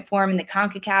recent form in the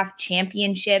CONCACAF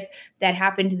championship that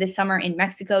happened this summer in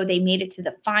Mexico. They made it to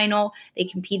the final. They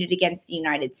competed against the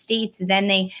United States. Then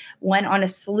they went on a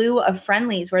slew of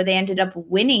friendlies where they ended up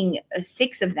winning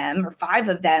 6 of them or 5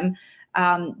 of them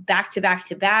back to back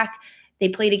to back. They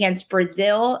played against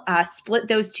Brazil, split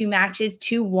those 2 matches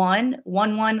 2-1,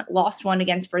 1-1, lost 1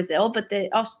 against Brazil. But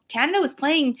Canada was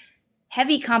playing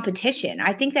heavy competition.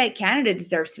 I think that Canada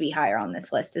deserves to be higher on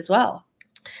this list as well.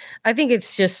 I think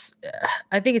it's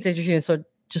interesting to sort of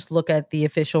just look at the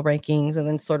official rankings and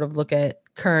then sort of look at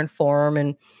current form.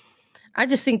 And I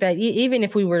just think that even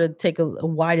if we were to take a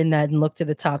widen that and look to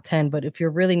the top 10, but if you're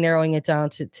really narrowing it down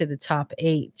to the top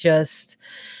 8, just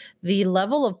the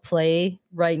level of play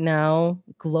right now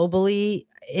globally,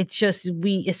 it's just,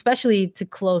 especially to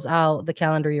close out the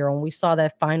calendar year, when we saw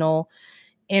that final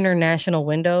international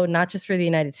window, not just for the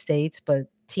United States, but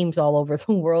teams all over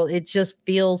the world, it just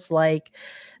feels like,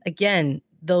 again,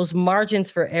 those margins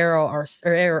for error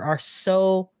are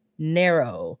so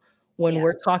narrow when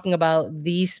we're talking about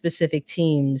these specific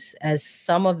teams, as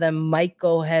some of them might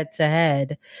go head to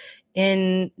head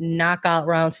in knockout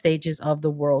round stages of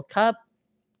the World Cup,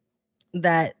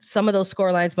 that some of those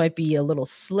score lines might be a little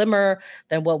slimmer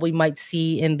than what we might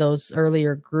see in those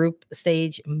earlier group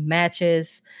stage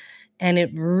matches. and it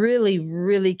really,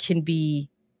 really can be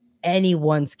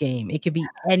anyone's game. It could be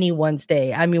anyone's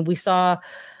day. I mean, we saw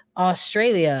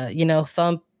Australia,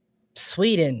 thump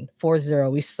Sweden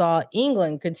 4-0. We saw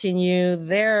England continue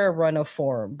their run of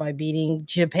form by beating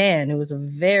Japan, who was a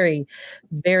very,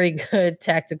 very good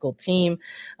tactical team,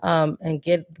 and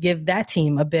give that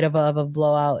team a bit of a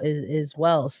blowout as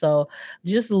well. So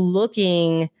just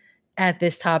looking at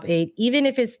this top 8, even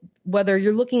if it's whether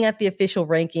you're looking at the official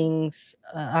rankings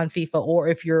on FIFA or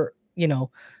if you're,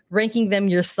 ranking them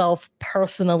yourself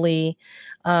personally,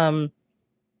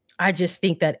 I just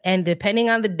think that, and depending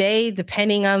on the day,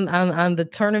 depending on the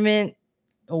tournament,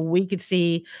 we could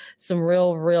see some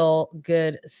real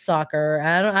good soccer.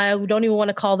 I don't even want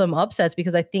to call them upsets,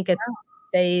 because I think at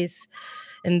phase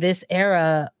in this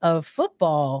era of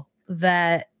football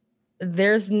that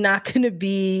there's not going to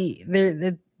be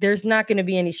there's not going to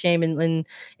be any shame in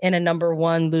a number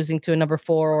 1 losing to a number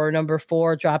 4 or a number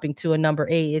 4 dropping to a number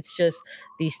 8. It's just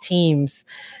these teams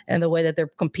and the way that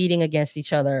they're competing against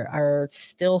each other are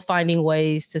still finding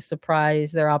ways to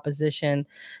surprise their opposition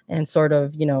and sort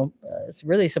of,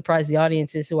 really surprise the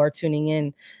audiences who are tuning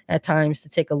in at times to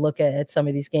take a look at some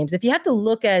of these games. If you have to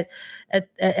look at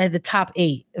the top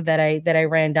 8 that I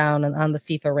ran down on the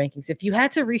FIFA rankings, if you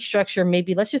had to restructure,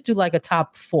 maybe let's just do like a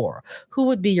top 4, who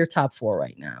would be your top 4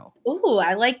 right now? Oh,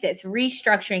 I like this.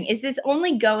 Restructuring. Is this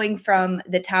only going from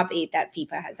the top 8 that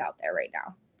FIFA has out there right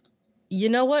now? You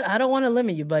know what? I don't want to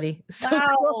limit you, buddy. So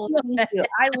wow, thank you.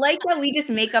 I like that we just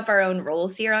make up our own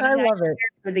rules here on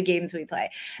for the games we play.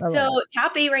 So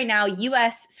top 8 right now: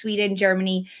 US, Sweden,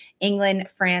 Germany, England,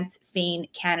 France, Spain,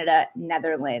 Canada,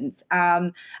 Netherlands.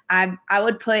 I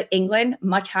would put England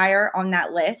much higher on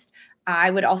that list.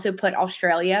 I would also put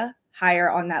Australia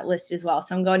higher on that list as well.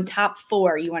 So I'm going top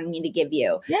 4 you wanted me to give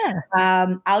you. Yeah.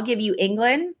 I'll give you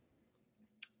England.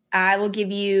 I will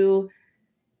give you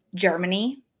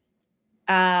Germany.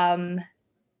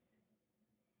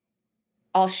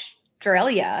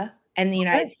 Australia and the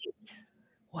United States.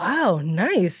 Wow,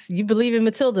 nice. You believe in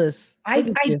Matildas. I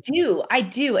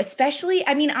do. Especially,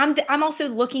 I mean, I'm also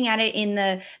looking at it in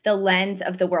the lens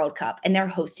of the World Cup, and they're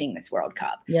hosting this World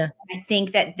Cup. Yeah. I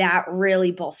think that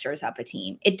really bolsters up a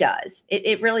team. It does.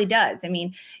 It really does. I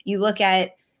mean, you look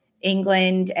at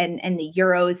England and the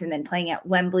Euros and then playing at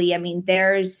Wembley. I mean,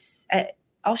 there's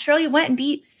Australia went and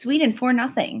beat Sweden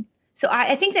 4-0. So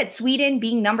I think that Sweden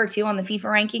being number 2 on the FIFA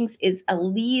rankings is a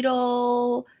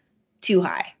little too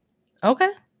high.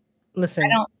 Okay. Listen,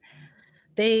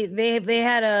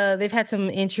 they've had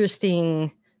some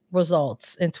interesting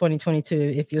results in 2022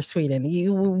 if you're Sweden.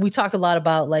 We talked a lot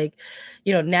about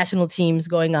national teams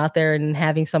going out there and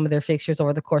having some of their fixtures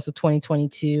over the course of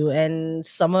 2022, and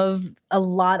a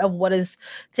lot of what is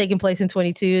taking place in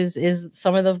 22 is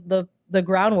some of the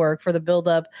groundwork for the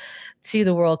buildup to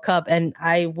the World Cup. And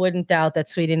I wouldn't doubt that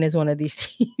Sweden is one of these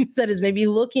teams that is maybe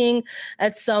looking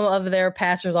at some of their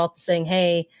past results saying,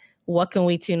 hey, what can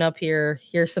we tune up here?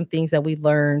 Here's some things that we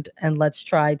learned, and let's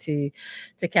try to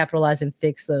capitalize and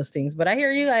fix those things. But I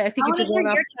hear you. I think I want to hear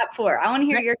your top 4. I want to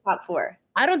hear your top 4.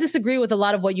 I don't disagree with a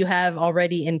lot of what you have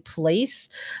already in place.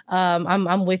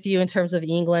 I'm with you in terms of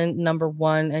England number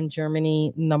 1 and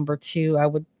Germany number 2. I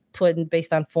would put in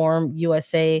based on form,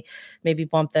 USA, maybe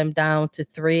bump them down to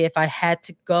 3. If I had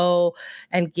to go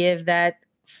and give that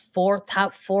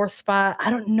top 4 spot, I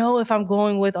don't know if I'm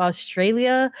going with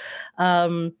Australia.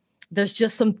 There's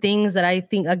just some things that I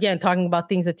think, again, talking about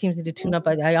things that teams need to tune up.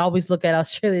 I always look at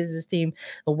Australia as this team.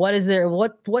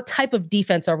 What type of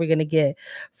defense are we going to get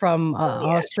from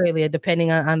Australia,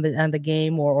 depending on the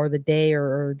game or the day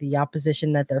or the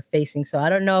opposition that they're facing. So I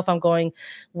don't know if I'm going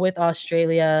with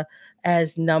Australia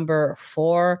as number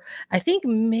 4. I think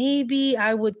maybe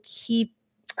I would keep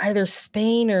either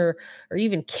Spain or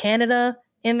even Canada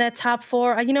in that top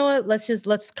 4. You know what? Let's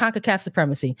CONCACAF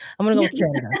supremacy. I'm going to go with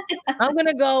Canada. I'm going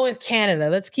to go with Canada.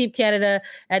 Let's keep Canada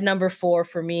at number 4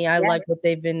 for me. I like what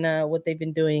they've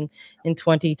been doing in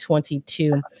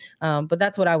 2022. But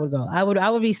that's what I would go. I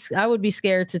would be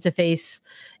scared to face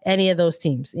any of those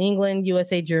teams, England,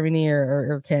 USA, Germany,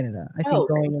 or Canada. I think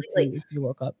going into the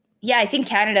World Cup. Yeah, I think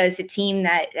Canada is a team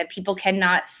that people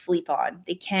cannot sleep on.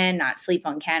 They cannot sleep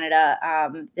on Canada.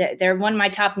 They're one of my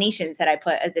top nations that I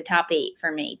put at the top 8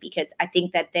 for me, because I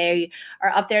think that they are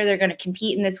up there. They're going to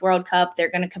compete in this World Cup. They're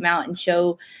going to come out and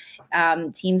show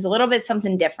teams a little bit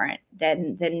something different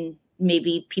than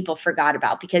maybe people forgot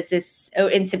about, because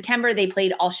in September they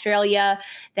played Australia,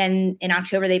 then in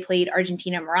October they played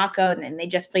Argentina, Morocco, and then they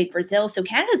just played Brazil. So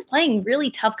Canada's playing really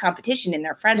tough competition in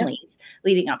their friendlies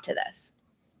leading up to this.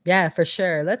 Yeah, for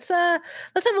sure. Let's have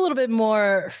a little bit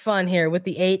more fun here with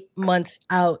the 8 months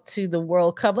out to the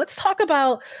World Cup. Let's talk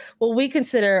about what we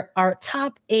consider our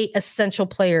top 8 essential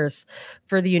players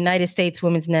for the United States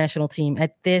women's national team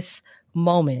at this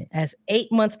moment, as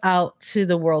 8 months out to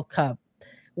the World Cup.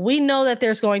 We know that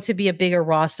there's going to be a bigger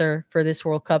roster for this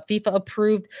World Cup. FIFA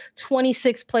approved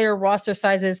 26 player roster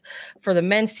sizes for the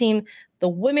men's team. The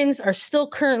women's are still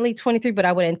currently 23, but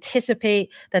I would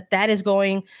anticipate that is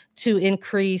going to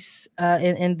increase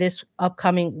in this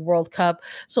upcoming World Cup.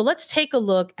 So let's take a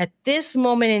look at this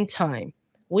moment in time.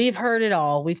 We've heard it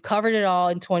all. We've covered it all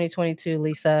in 2022,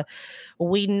 Lisa.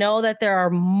 We know that there are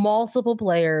multiple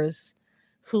players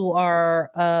who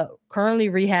are currently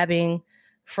rehabbing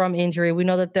from injury. We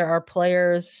know that there are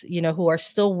players, who are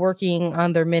still working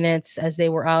on their minutes as they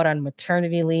were out on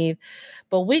maternity leave.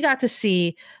 But we got to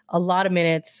see a lot of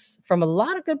minutes from a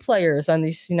lot of good players on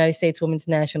this United States women's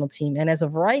national team. And as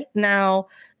of right now,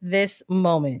 this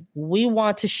moment, we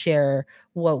want to share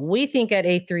what we think at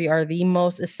A3 are the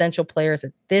most essential players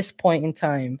at this point in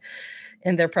time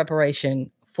in their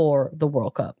preparation for the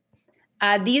World Cup.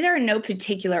 These are in no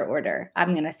particular order,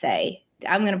 I'm going to say.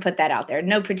 I'm going to put that out there.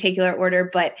 No particular order,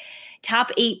 but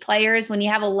top 8 players, when you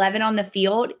have 11 on the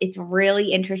field, it's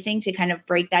really interesting to kind of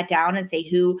break that down and say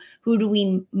who do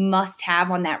we must have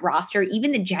on that roster,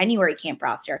 even the January camp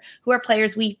roster. Who are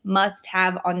players we must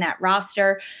have on that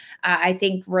roster? I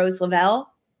think Rose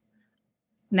Lavelle,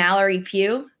 Mallory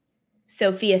Pugh,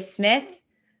 Sophia Smith,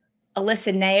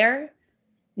 Alyssa Nair,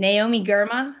 Naomi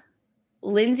Girma,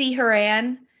 Lindsey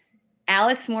Horan,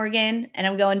 Alex Morgan, and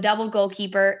I'm going double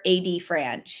goalkeeper, AD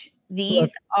Franch. These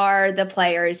are the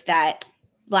players that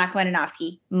Vlatko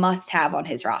Andonovski must have on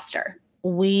his roster.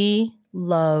 We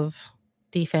love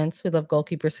defense. We love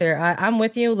goalkeepers here. I'm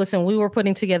with you. Listen, we were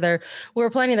planning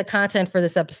the content for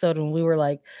this episode, and we were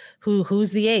like,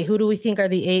 who's the 8? Who do we think are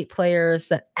the 8 players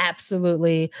that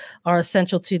absolutely are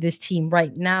essential to this team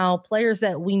right now? Players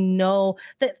that we know,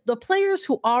 that the players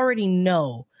who already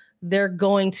know they're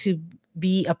going to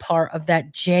be a part of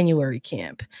that January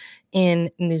camp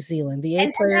in New Zealand. The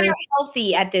 8 players are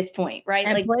healthy at this point, right?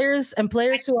 And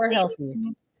players who are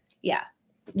healthy. Yeah.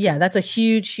 Yeah, that's a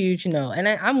huge no. And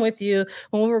I'm with you.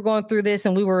 When we were going through this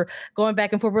and we were going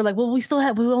back and forth, we're like, well, we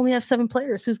only have 7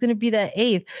 players. Who's going to be that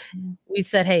 8th? We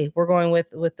said, hey, we're going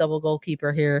with double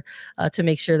goalkeeper here to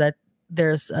make sure that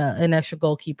there's an extra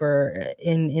goalkeeper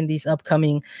in these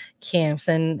upcoming camps.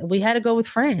 And we had to go with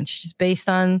Franch just based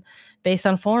on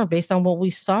form, based on what we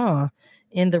saw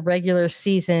in the regular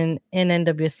season in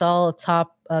NWSL, a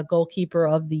top goalkeeper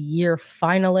of the year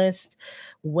finalist,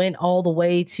 went all the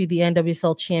way to the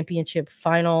NWSL championship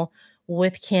final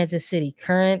with Kansas City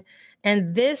Current.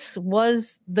 And this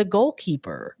was the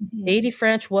goalkeeper. AD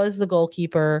Franch was the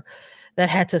goalkeeper that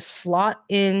had to slot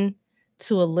in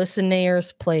to Alyssa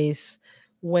Nair's place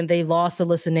when they lost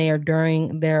Alyssa Nair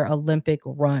during their Olympic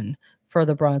run for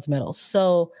the bronze medal.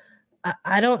 So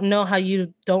I don't know how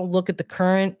you don't look at the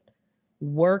current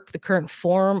work, the current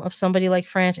form of somebody like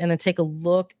Franch, and then take a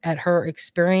look at her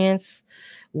experience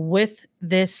with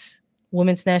this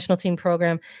women's national team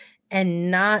program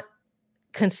and not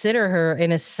consider her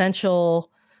an essential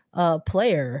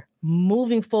player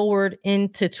moving forward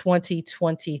into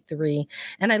 2023.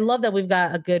 And I love that we've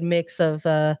got a good mix of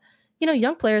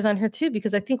young players on here too,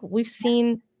 because I think we've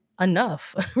seen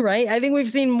enough, right? I think we've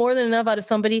seen more than enough out of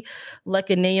somebody like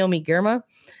a Naomi Girma.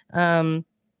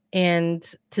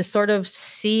 And to sort of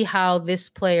see how this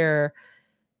player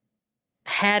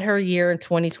had her year in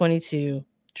 2022,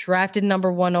 drafted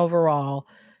number 1 overall,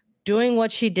 doing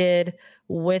what she did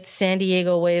with San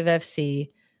Diego Wave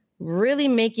FC, really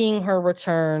making her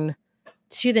return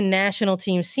to the national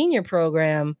team senior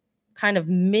program kind of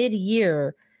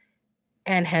mid-year,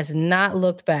 and has not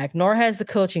looked back, nor has the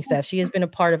coaching staff. She has been a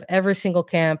part of every single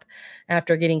camp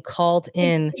after getting called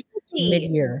in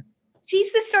mid-year.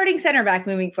 She's the starting center back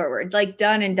moving forward, like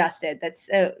done and dusted. That's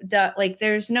like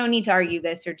there's no need to argue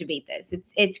this or debate this.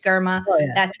 It's Girma. Oh,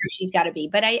 yeah. That's where she's got to be.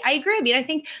 But I agree. I mean, I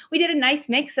think we did a nice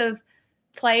mix of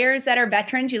players that are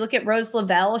veterans. You look at Rose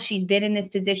Lavelle. She's been in this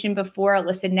position before.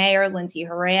 Alyssa Nair, Lindsey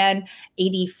Horan,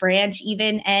 AD Franch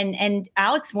even, and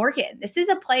Alex Morgan. This is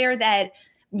a player that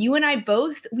you and I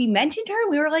both, we mentioned her.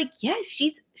 We were like, yeah,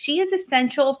 she is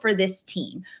essential for this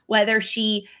team, whether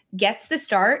she gets the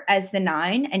start as the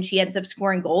 9 and she ends up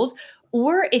scoring goals,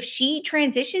 or if she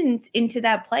transitions into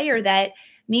that player that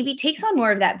maybe takes on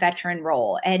more of that veteran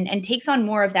role and takes on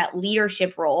more of that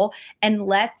leadership role and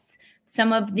lets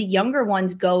some of the younger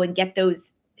ones go and get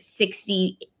those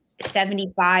 60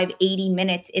 75, 80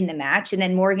 minutes in the match. And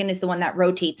then Morgan is the one that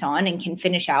rotates on and can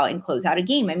finish out and close out a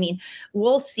game. I mean,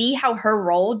 we'll see how her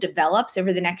role develops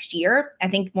over the next year. I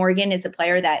think Morgan is a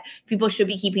player that people should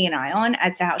be keeping an eye on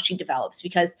as to how she develops,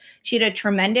 because she had a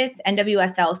tremendous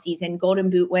NWSL season, Golden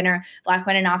Boot winner. Black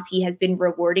Witanowski has been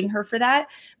rewarding her for that.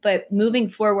 But moving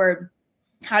forward,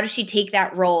 how does she take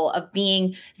that role of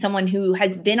being someone who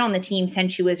has been on the team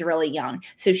since she was really young,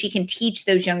 so she can teach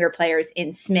those younger players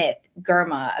in Smith,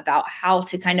 Girma, about how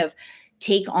to kind of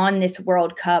take on this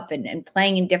World Cup and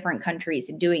playing in different countries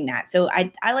and doing that. So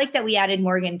I like that we added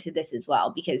Morgan to this as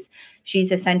well, because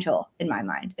she's essential in my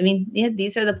mind. I mean, yeah,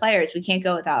 these are the players. We can't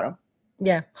go without them.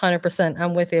 Yeah, 100%.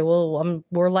 I'm with you.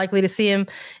 We're likely to see him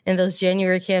in those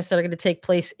January camps that are going to take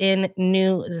place in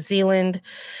New Zealand.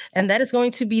 And that is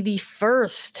going to be the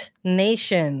first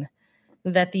nation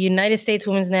that the United States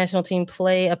women's national team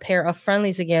play a pair of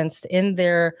friendlies against in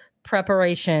their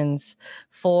preparations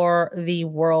for the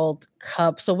World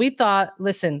Cup. So we thought,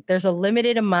 listen, there's a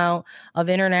limited amount of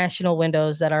international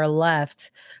windows that are left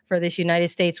for this United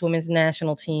States women's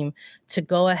national team to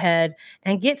go ahead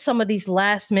and get some of these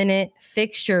last minute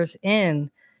fixtures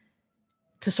in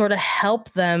to sort of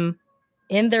help them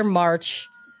in their march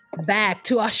back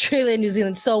to Australia and New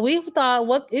Zealand. So we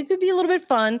thought it could be a little bit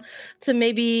fun to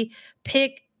maybe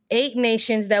pick 8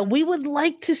 nations that we would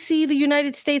like to see the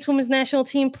United States women's national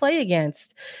team play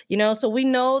against. So we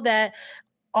know that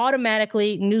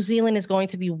automatically New Zealand is going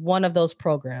to be one of those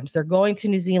programs. They're going to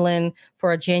New Zealand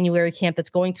for a January camp that's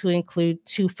going to include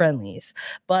 2 friendlies.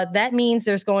 But that means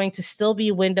there's going to still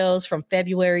be windows from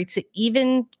February to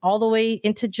even all the way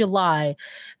into July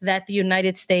that the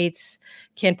United States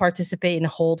can participate and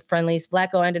hold friendlies.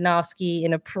 Vlatko Andonovski,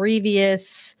 in a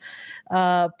previous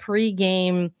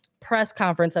pre-game press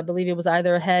conference, I believe it was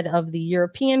either ahead of the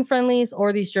European friendlies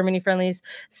or these Germany friendlies,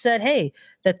 said, hey,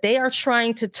 that they are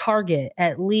trying to target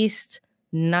at least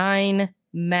 9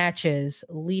 matches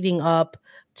leading up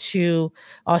to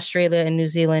Australia and New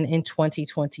Zealand in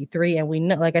 2023. And we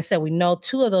know, like I said, we know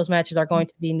 2 of those matches are going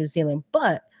to be New Zealand.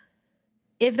 But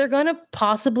if they're going to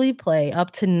possibly play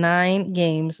up to 9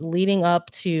 games leading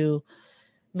up to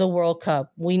the World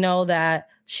Cup, we know that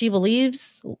She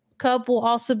Believes Cup will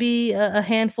also be a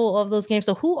handful of those games.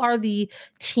 So who are the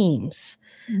teams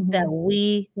that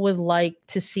we would like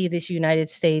to see this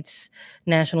United States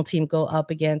national team go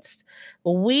up against?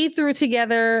 We threw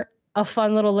together a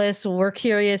fun little list. We're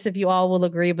curious if you all will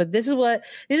agree, but these are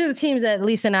the teams that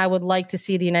Lisa and I would like to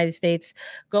see the United States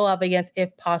go up against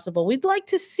if possible. We'd like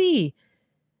to see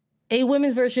a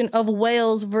women's version of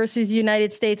Wales versus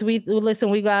United States. We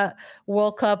got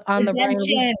World Cup on the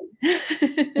brain.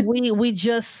 We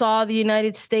just saw the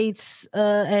United States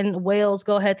and Wales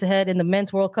go head to head in the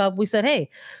men's World Cup. We said, hey,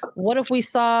 what if we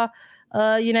saw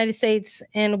United States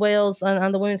and Wales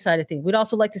on the women's side of things? We'd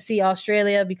also like to see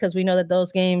Australia, because we know that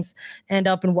those games end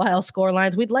up in wild score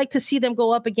lines. We'd like to see them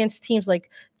go up against teams like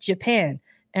Japan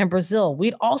and Brazil.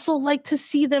 We'd also like to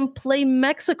see them play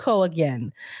Mexico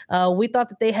again. We thought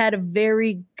that they had a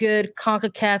very good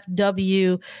CONCACAF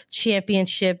W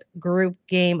championship group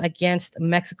game against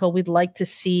Mexico. We'd like to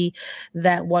see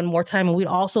that one more time. And we'd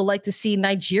also like to see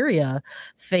Nigeria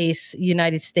face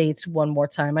United States one more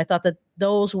time. I thought that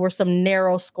those were some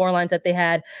narrow scorelines that they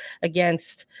had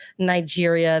against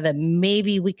Nigeria that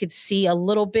maybe we could see a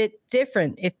little bit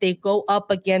different if they go up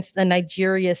against a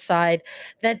Nigeria side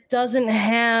that doesn't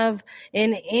have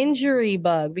an injury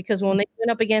bug. Because when they went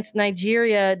up against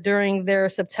Nigeria during their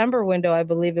September window, I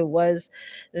believe it was,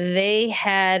 they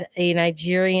had a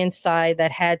Nigerian side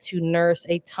that had to nurse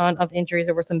a ton of injuries.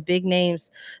 There were some big names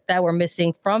that were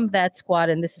missing from that squad,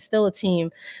 and this is still a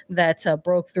team that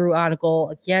broke through on goal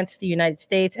against the United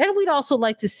States. And we'd also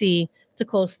like to see, to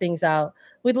close things out,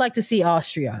 we'd like to see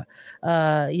Austria,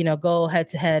 go head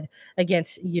to head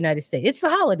against United States. It's the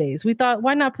holidays. We thought,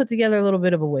 why not put together a little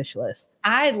bit of a wish list?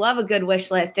 I love a good wish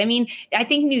list. I mean, I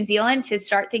think New Zealand, to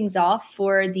start things off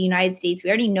for the United States, we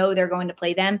already know they're going to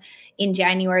play them in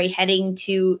January, heading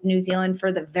to New Zealand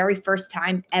for the very first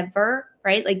time ever,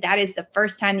 right? Like, that is the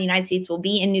first time the United States will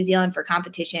be in New Zealand for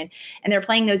competition. And they're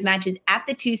playing those matches at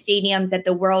the 2 stadiums that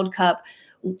the World Cup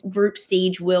group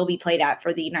stage will be played at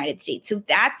for the United States. So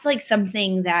that's like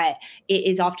something that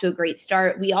is off to a great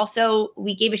start.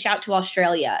 We gave a shout to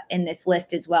Australia in this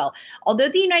list as well. Although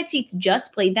the United States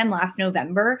just played them last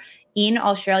November in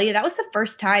Australia, that was the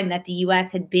first time that the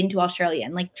US had been to Australia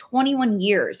in like 21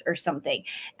 years or something.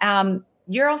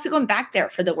 you're also going back there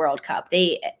for the World Cup.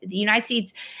 The United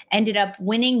States ended up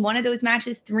winning one of those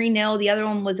matches 3-0. The other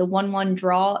one was a 1-1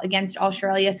 draw against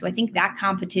Australia. So I think that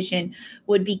competition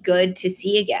would be good to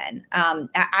see again.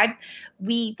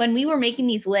 When we were making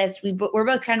these lists, we're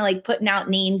both kind of like putting out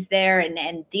names there,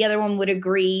 and the other one would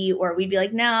agree, or we'd be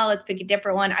like, no, let's pick a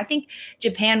different one. I think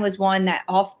Japan was one that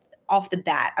off the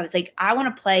bat, I was like, I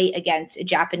want to play against a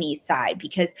Japanese side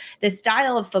because the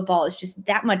style of football is just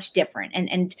that much different.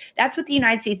 And that's what the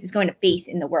United States is going to face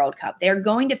in the World Cup. They're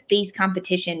going to face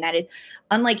competition that is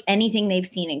unlike anything they've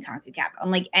seen in CONCACAF,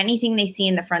 unlike anything they see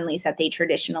in the friendlies that they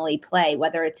traditionally play,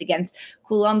 whether it's against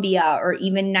Colombia or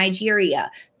even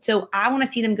Nigeria. So I want to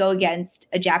see them go against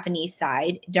a Japanese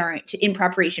side in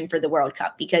preparation for the World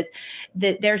Cup, because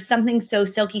there's something so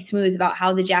silky smooth about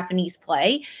how the Japanese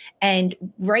play. And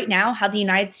right now, how the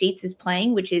United States is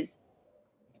playing, which is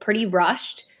pretty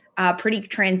rushed, pretty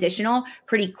transitional,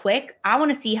 pretty quick. I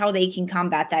want to see how they can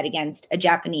combat that against a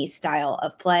Japanese style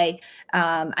of play.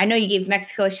 I know you gave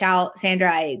Mexico a shout,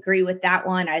 Sandra. I agree with that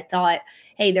one. I thought,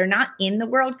 hey, they're not in the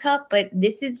World Cup, but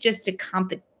this is just a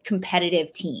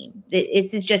competitive team.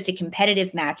 This is just a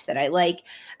competitive match that I like.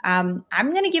 I'm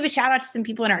going to give a shout out to some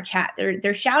people in our chat.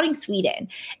 They're shouting Sweden,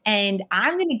 and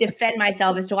I'm going to defend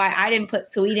myself as to why I didn't put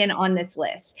Sweden on this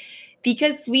list,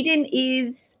 because Sweden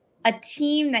is a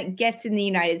team that gets in the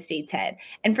United States' head.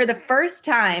 And for the first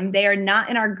time, they are not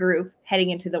in our group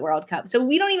heading into the World Cup. So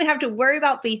we don't even have to worry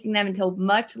about facing them until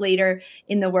much later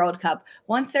in the World Cup.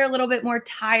 Once they're a little bit more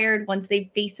tired, once they've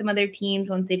faced some other teams,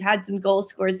 once they've had some goal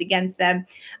scores against them,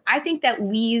 I think that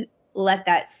we let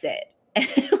that sit.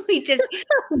 We just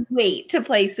wait to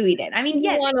play Sweden. I mean,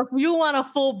 yes. You want a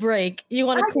full break. You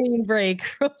want a clean break.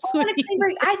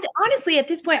 Honestly, at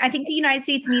this point, I think the United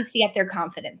States needs to get their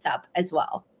confidence up as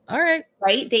well. All right.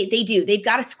 Right. They do. They've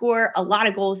got to score a lot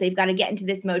of goals. They've got to get into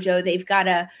this mojo. They've got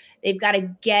to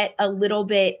get a little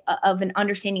bit of an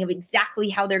understanding of exactly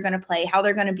how they're going to play, how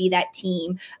they're going to be that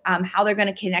team, how they're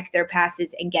going to connect their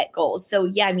passes and get goals. So,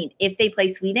 yeah, I mean, if they play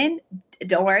Sweden,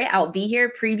 don't worry, I'll be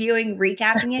here previewing,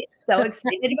 recapping it. So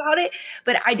excited about it.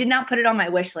 But I did not put it on my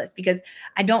wish list because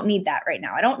I don't need that right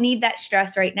now. I don't need that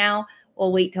stress right now.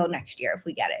 We'll wait till next year if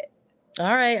we get it.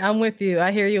 All right. I'm with you.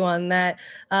 I hear you on that.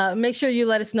 Make sure you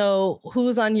let us know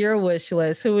who's on your wish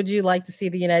list. Who would you like to see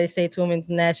the United States women's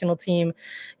national team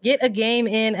get a game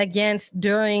in against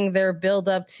during their build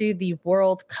up to the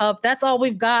World Cup? That's all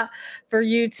we've got for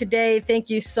you today. Thank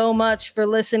you so much for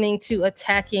listening to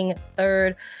Attacking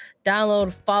Third.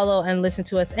 Download, follow, and listen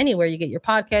to us anywhere you get your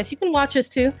podcasts. You can watch us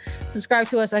too. Subscribe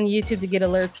to us on YouTube to get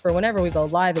alerts for whenever we go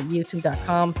live at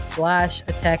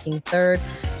youtube.com/attacking3rd.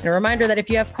 And a reminder that if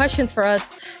you have questions for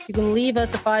us, you can leave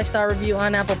us a 5-star review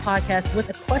on Apple Podcasts with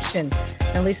a question,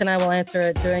 and Lisa and I will answer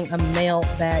it during a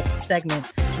mailbag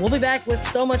segment. We'll be back with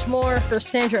so much more. For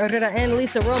Sandra Herrera and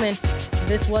Lisa Roman,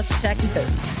 this was Attacking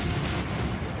Third.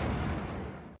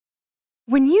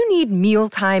 When you need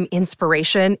mealtime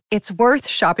inspiration, it's worth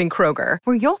shopping Kroger,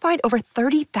 where you'll find over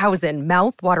 30,000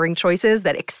 mouth-watering choices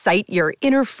that excite your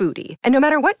inner foodie. And no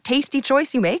matter what tasty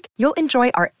choice you make, you'll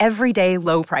enjoy our everyday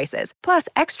low prices, plus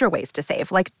extra ways to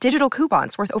save, like digital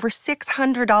coupons worth over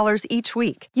 $600 each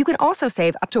week. You can also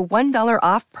save up to $1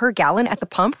 off per gallon at the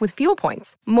pump with fuel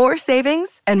points. More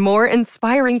savings and more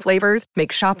inspiring flavors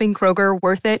make shopping Kroger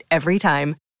worth it every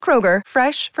time. Kroger,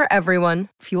 fresh for everyone.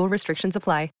 Fuel restrictions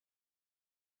apply.